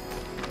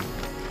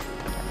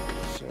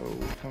 So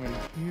we come in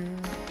here.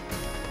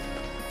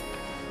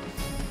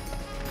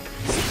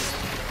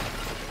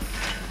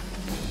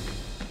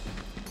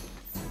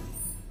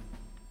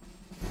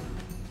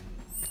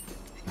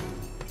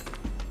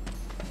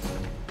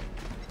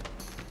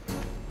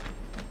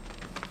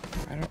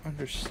 I don't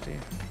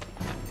understand.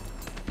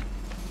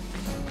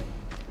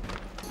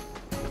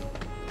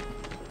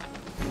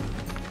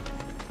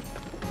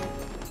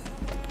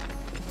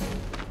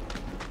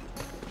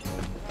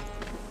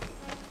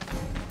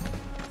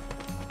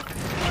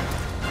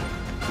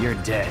 You're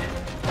dead.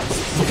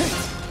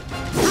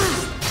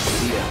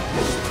 See ya.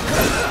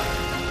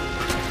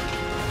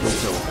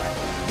 It's over.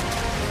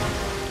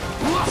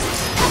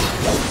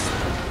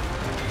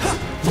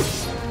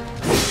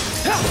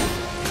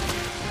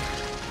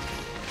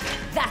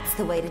 That's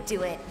the way to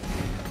do it.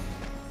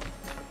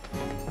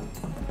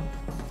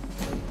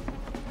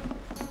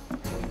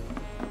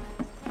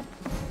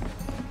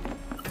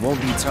 Won't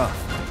be tough.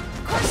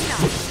 Of course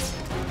not.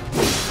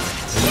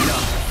 See ya.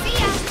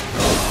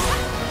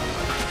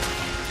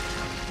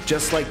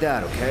 Just like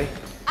that, okay?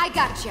 I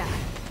gotcha.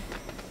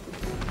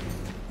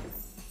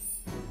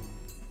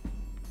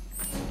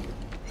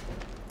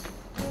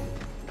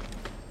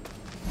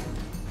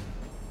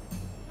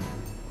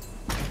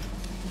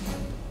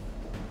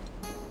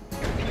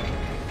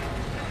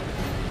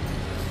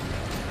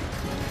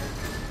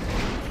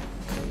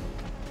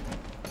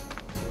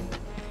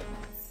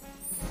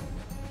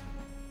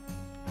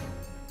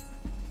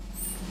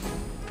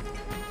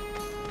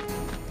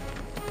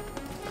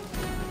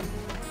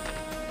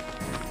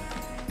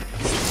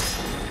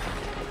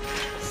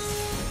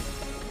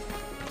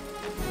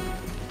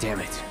 Damn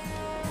it.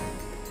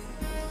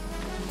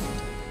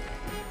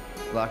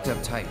 Locked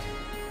up tight.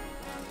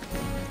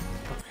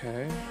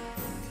 Okay.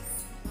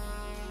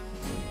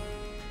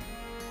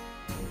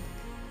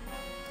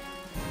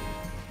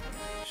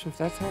 So if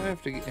that's how I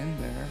have to get in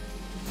there.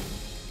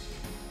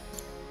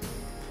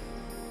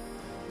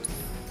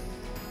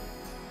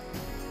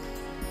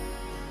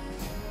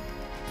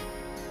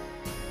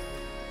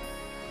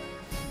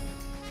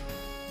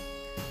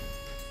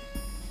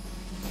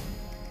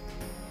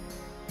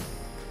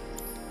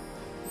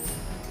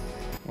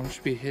 One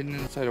should be hidden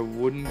inside a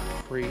wooden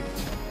crate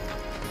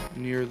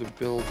near the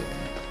building.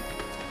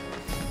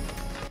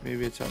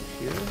 Maybe it's up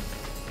here?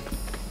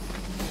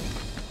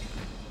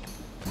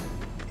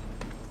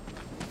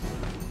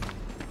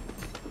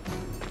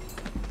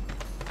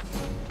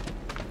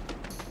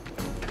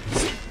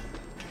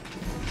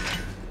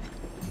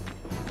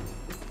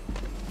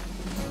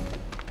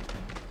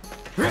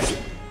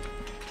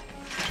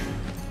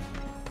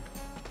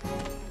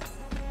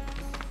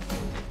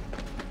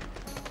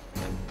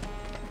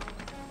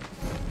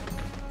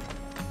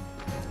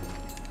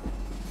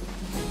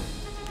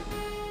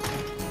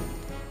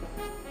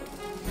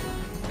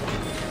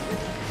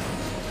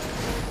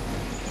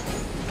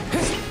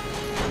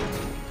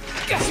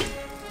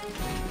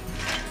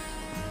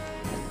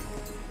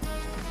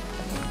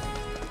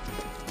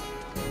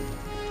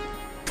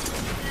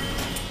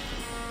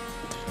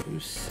 Who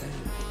said it?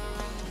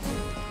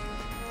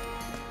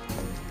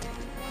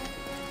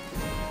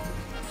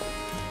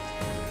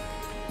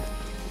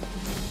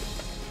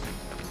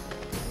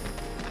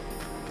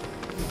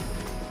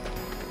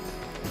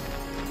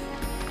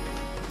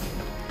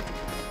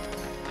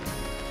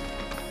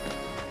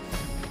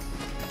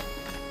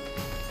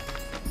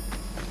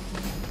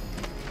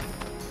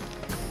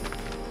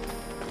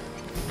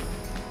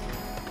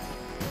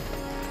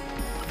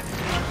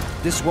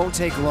 This won't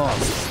take long.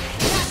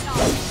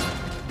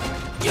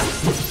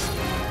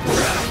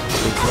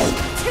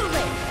 Too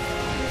late.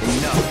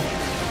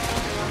 Enough.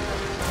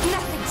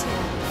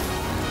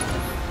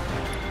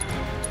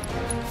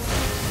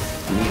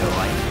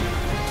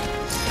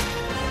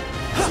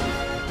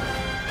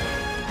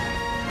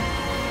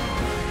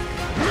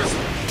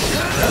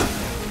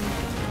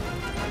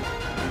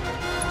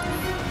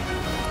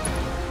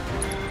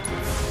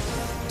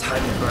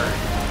 Time to burn.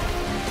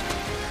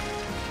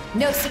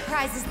 No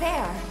surprises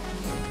there.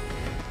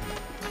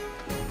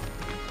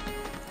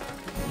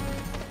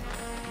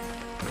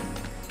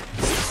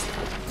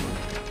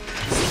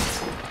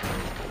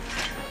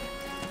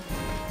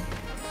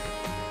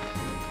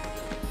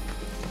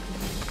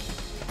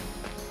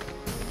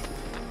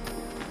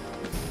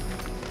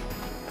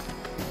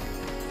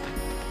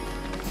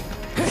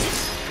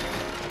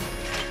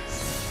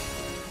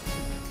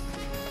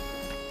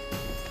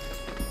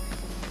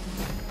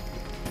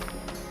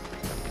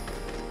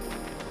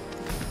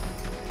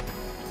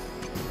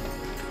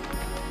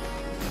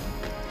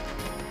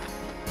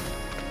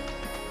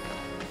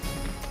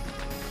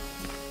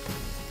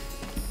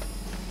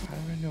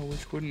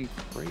 Wooden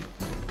crate.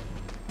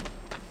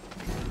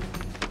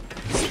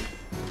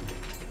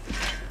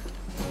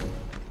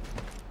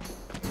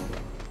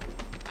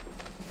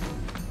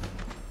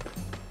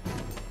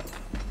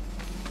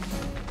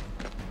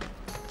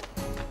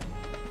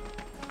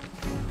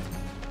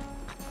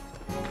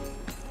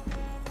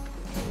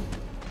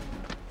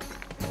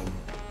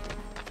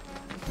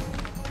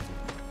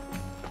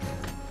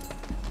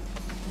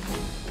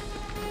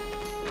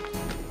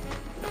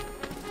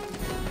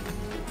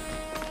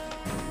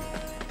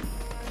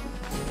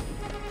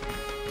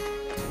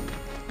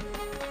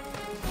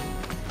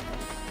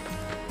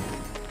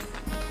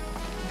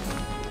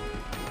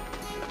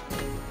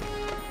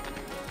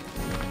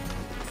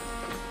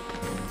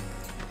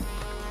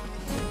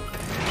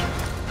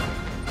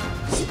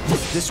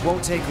 This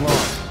won't take long.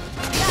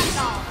 That's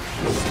all.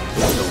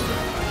 It's over.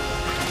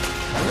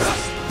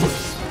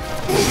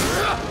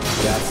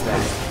 That's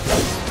that.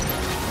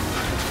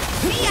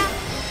 See ya.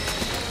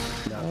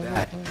 Not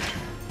bad.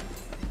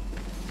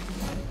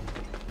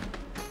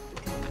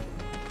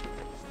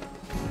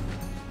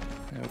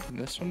 Can I open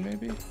this one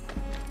maybe?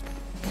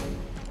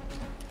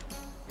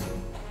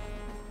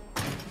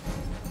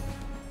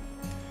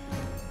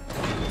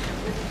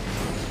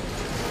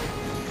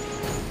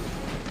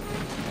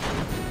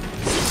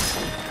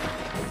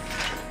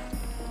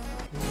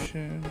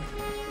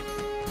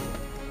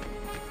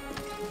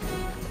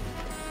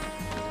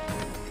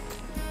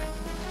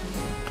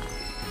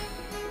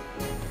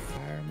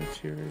 Fire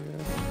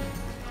material.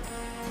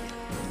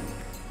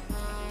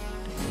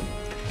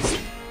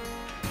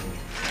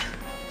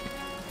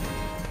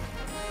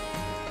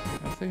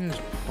 Nothing is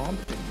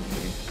prompting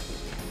me.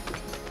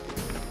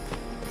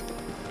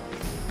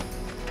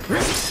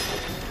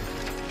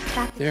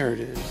 There it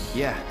is.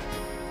 Yeah.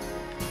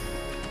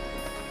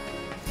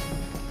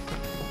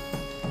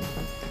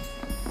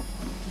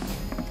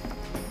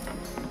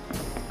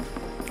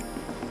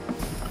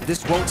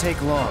 This won't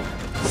take long.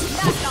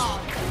 That's all.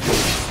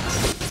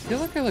 I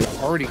feel like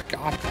I already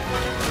got that.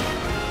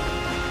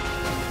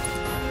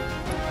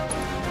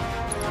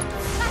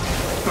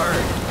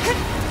 Burn.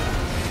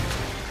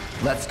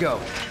 Let's go.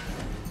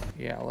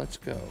 Yeah, let's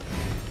go.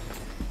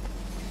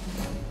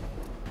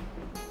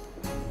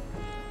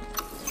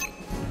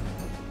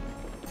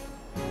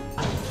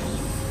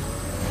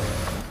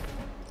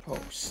 Oh,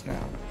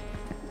 snap.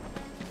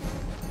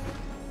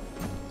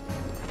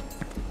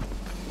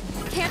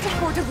 Can't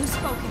afford to lose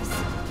focus.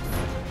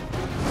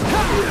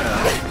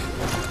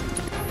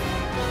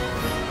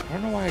 I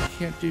don't know why I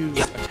can't do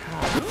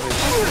attack.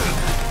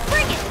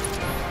 Bring it.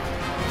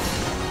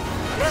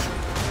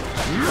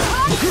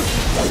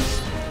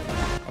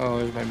 Oh,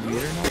 is my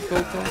meter not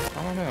built up? I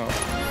don't know.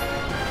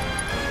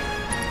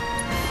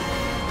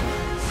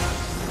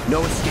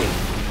 No escape.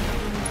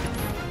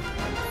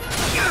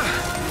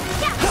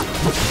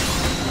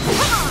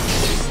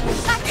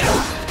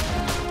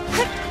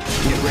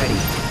 Get ready.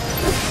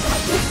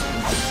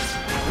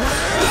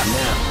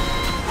 Now.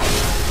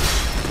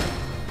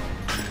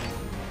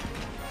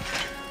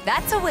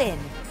 That's a win.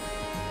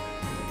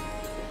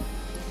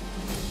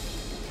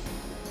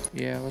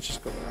 Yeah, let's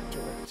just go back to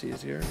it. It's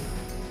easier.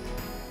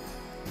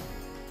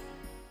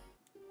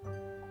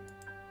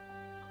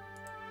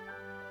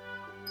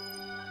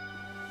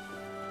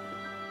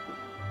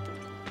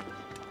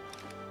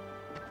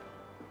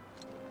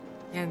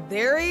 And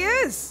there he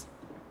is!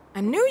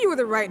 I knew you were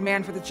the right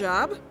man for the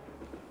job.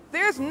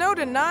 There's no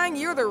denying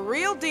you're the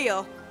real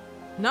deal.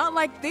 Not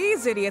like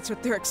these idiots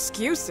with their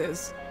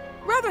excuses.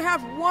 Rather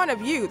have one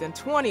of you than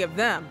 20 of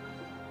them.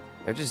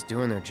 They're just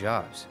doing their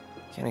jobs.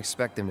 Can't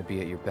expect them to be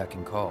at your beck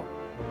and call.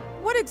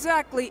 What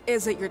exactly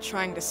is it you're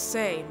trying to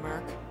say,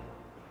 Merc?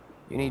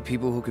 You need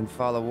people who can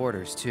follow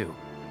orders, too.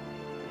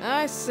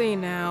 I see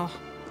now.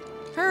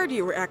 Heard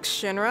you were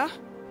ex-Shinra.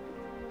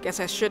 Guess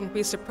I shouldn't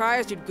be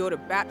surprised you'd go to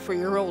bat for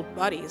your old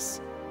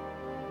buddies.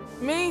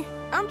 Me,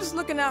 I'm just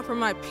looking out for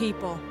my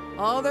people.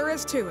 All there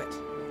is to it.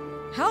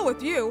 Hell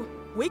with you.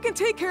 We can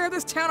take care of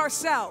this town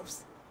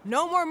ourselves.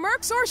 No more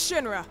mercs or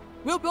Shinra.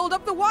 We'll build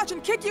up the watch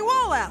and kick you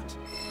all out.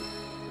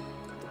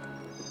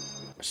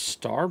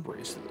 Star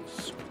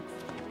bracelets.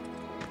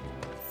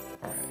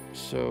 Alright,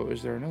 so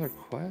is there another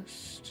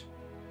quest?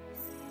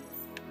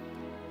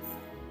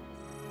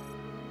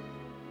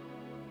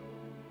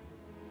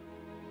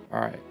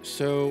 Alright,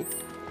 so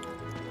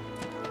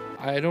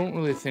I don't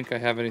really think I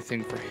have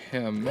anything for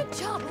him. Good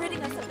job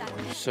ridding us of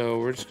that. So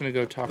we're just gonna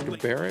go talk to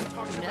Barrett,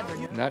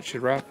 and that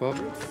should wrap up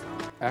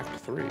Act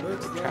 3, or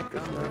Chapter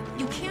 3.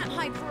 You can't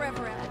hide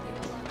forever, Ed.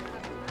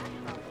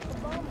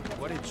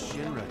 What did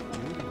Shinra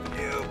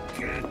do? You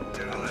can't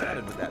do that. I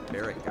chatted with that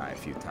Barrett guy a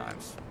few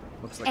times.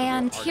 Looks like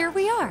And here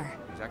we are.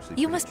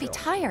 You must be chill.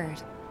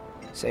 tired.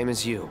 Same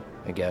as you,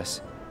 I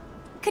guess.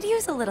 Could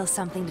use a little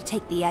something to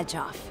take the edge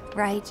off,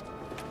 right?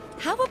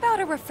 How about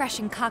a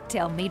refreshing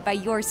cocktail made by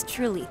yours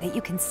truly that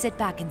you can sit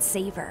back and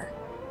savor?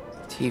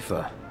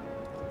 Tifa.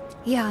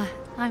 Yeah,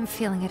 I'm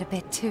feeling it a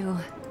bit too.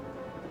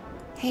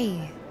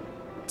 Hey,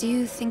 do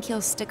you think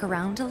you'll stick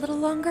around a little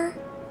longer?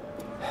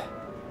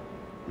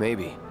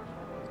 Maybe.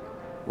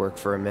 Work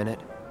for a minute,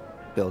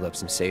 build up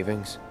some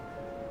savings.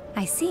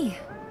 I see.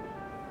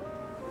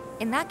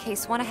 In that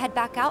case, want to head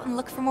back out and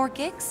look for more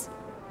gigs?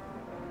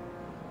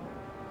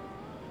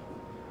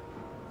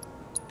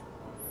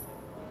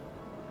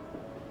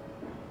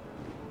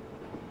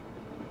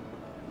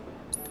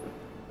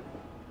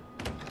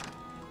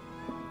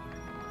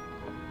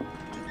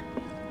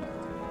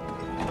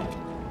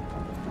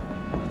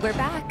 We're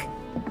back.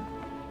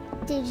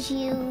 Did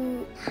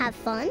you have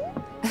fun?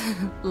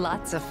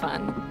 Lots of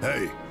fun.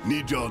 Hey,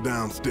 need y'all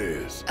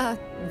downstairs.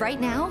 Right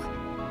now?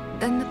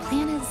 Then the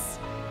plan is...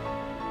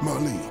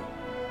 Marlene,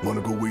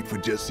 wanna go wait for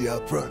Jesse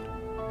out front?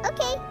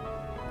 Okay.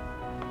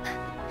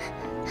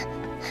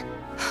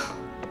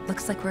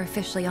 Looks like we're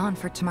officially on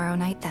for tomorrow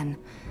night then.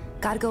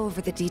 Gotta go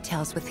over the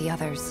details with the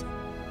others.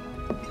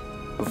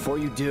 Before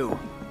you do,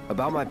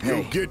 about my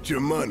pay. You'll get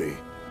your money.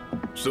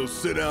 So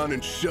sit down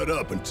and shut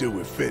up until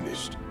we're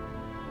finished.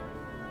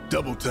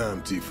 Double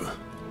time, Tifa.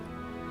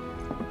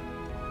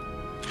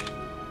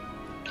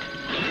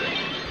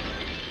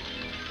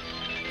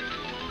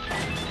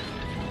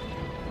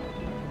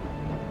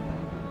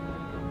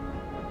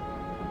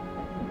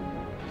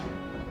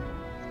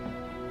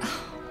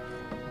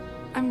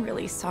 I'm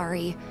really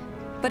sorry,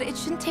 but it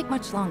shouldn't take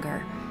much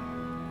longer.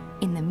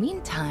 In the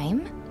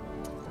meantime...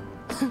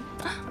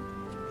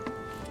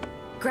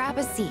 grab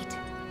a seat.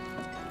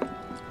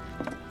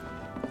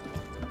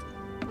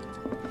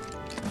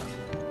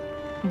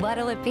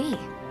 What'll it be?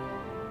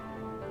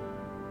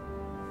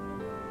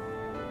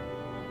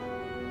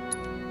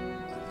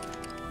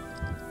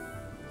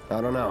 I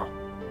don't know.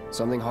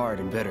 Something hard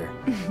and bitter.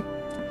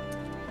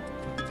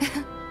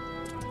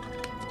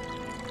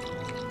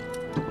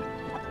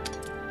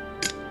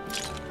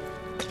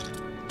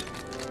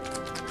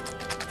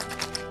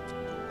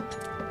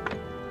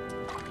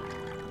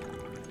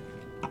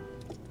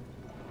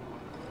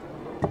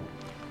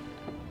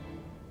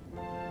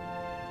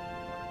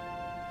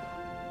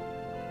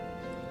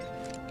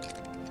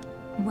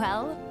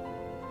 Well,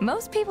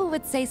 most people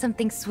would say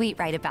something sweet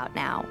right about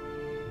now.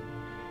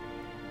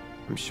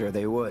 I'm sure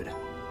they would.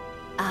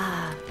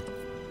 Ah,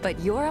 but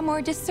you're a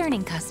more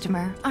discerning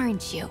customer,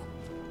 aren't you?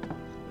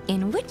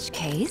 In which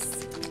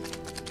case...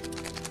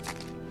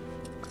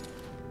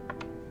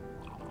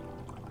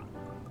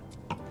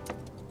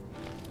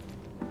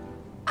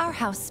 our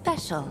house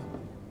special,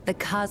 the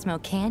Cosmo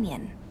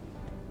Canyon.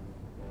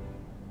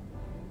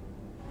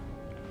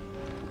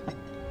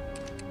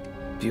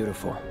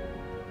 Beautiful.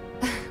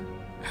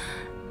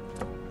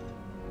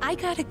 I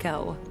gotta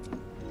go.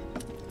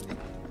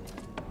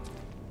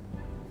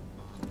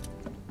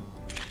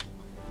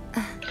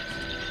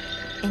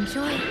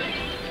 Enjoy.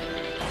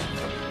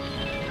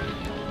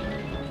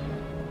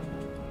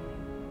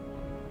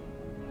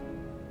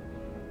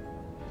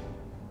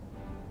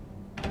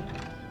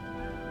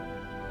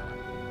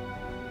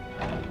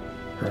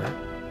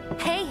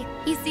 Hey,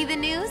 you see the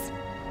news?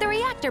 The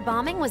reactor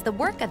bombing was the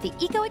work of the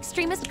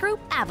eco-extremist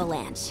group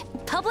Avalanche.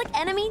 Public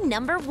enemy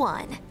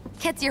 #1.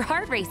 Gets your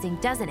heart racing,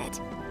 doesn't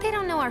it? They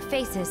don't know our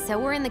faces, so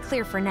we're in the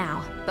clear for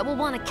now. But we'll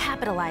want to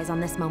capitalize on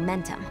this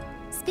momentum.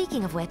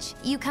 Speaking of which,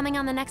 you coming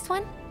on the next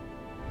one?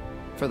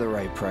 For the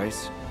right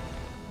price.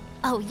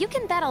 Oh, you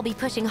can bet I'll be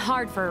pushing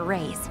hard for a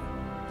raise.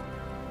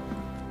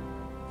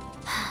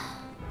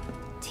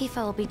 Tifa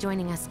will be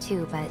joining us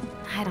too, but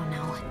I don't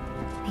know.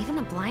 Even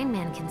a blind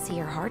man can see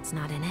her heart's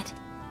not in it.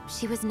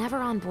 She was never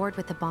on board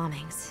with the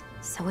bombings,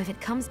 so if it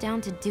comes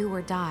down to do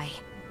or die...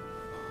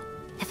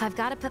 if I've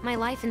got to put my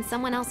life in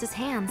someone else's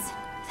hands,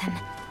 then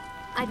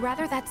I'd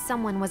rather that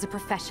someone was a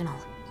professional.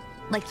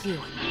 Like you.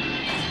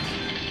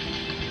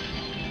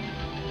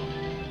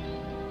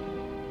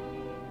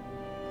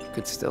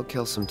 Could still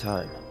kill some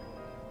time.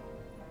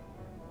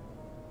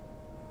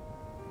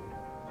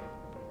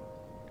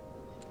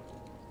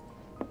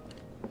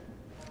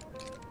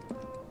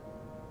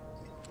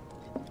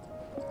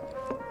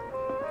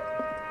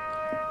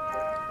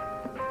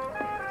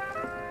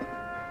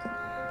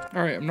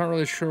 Alright, I'm not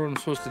really sure what I'm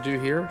supposed to do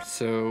here,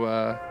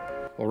 so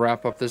we'll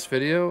wrap up this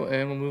video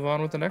and we'll move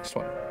on with the next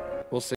one. We'll see.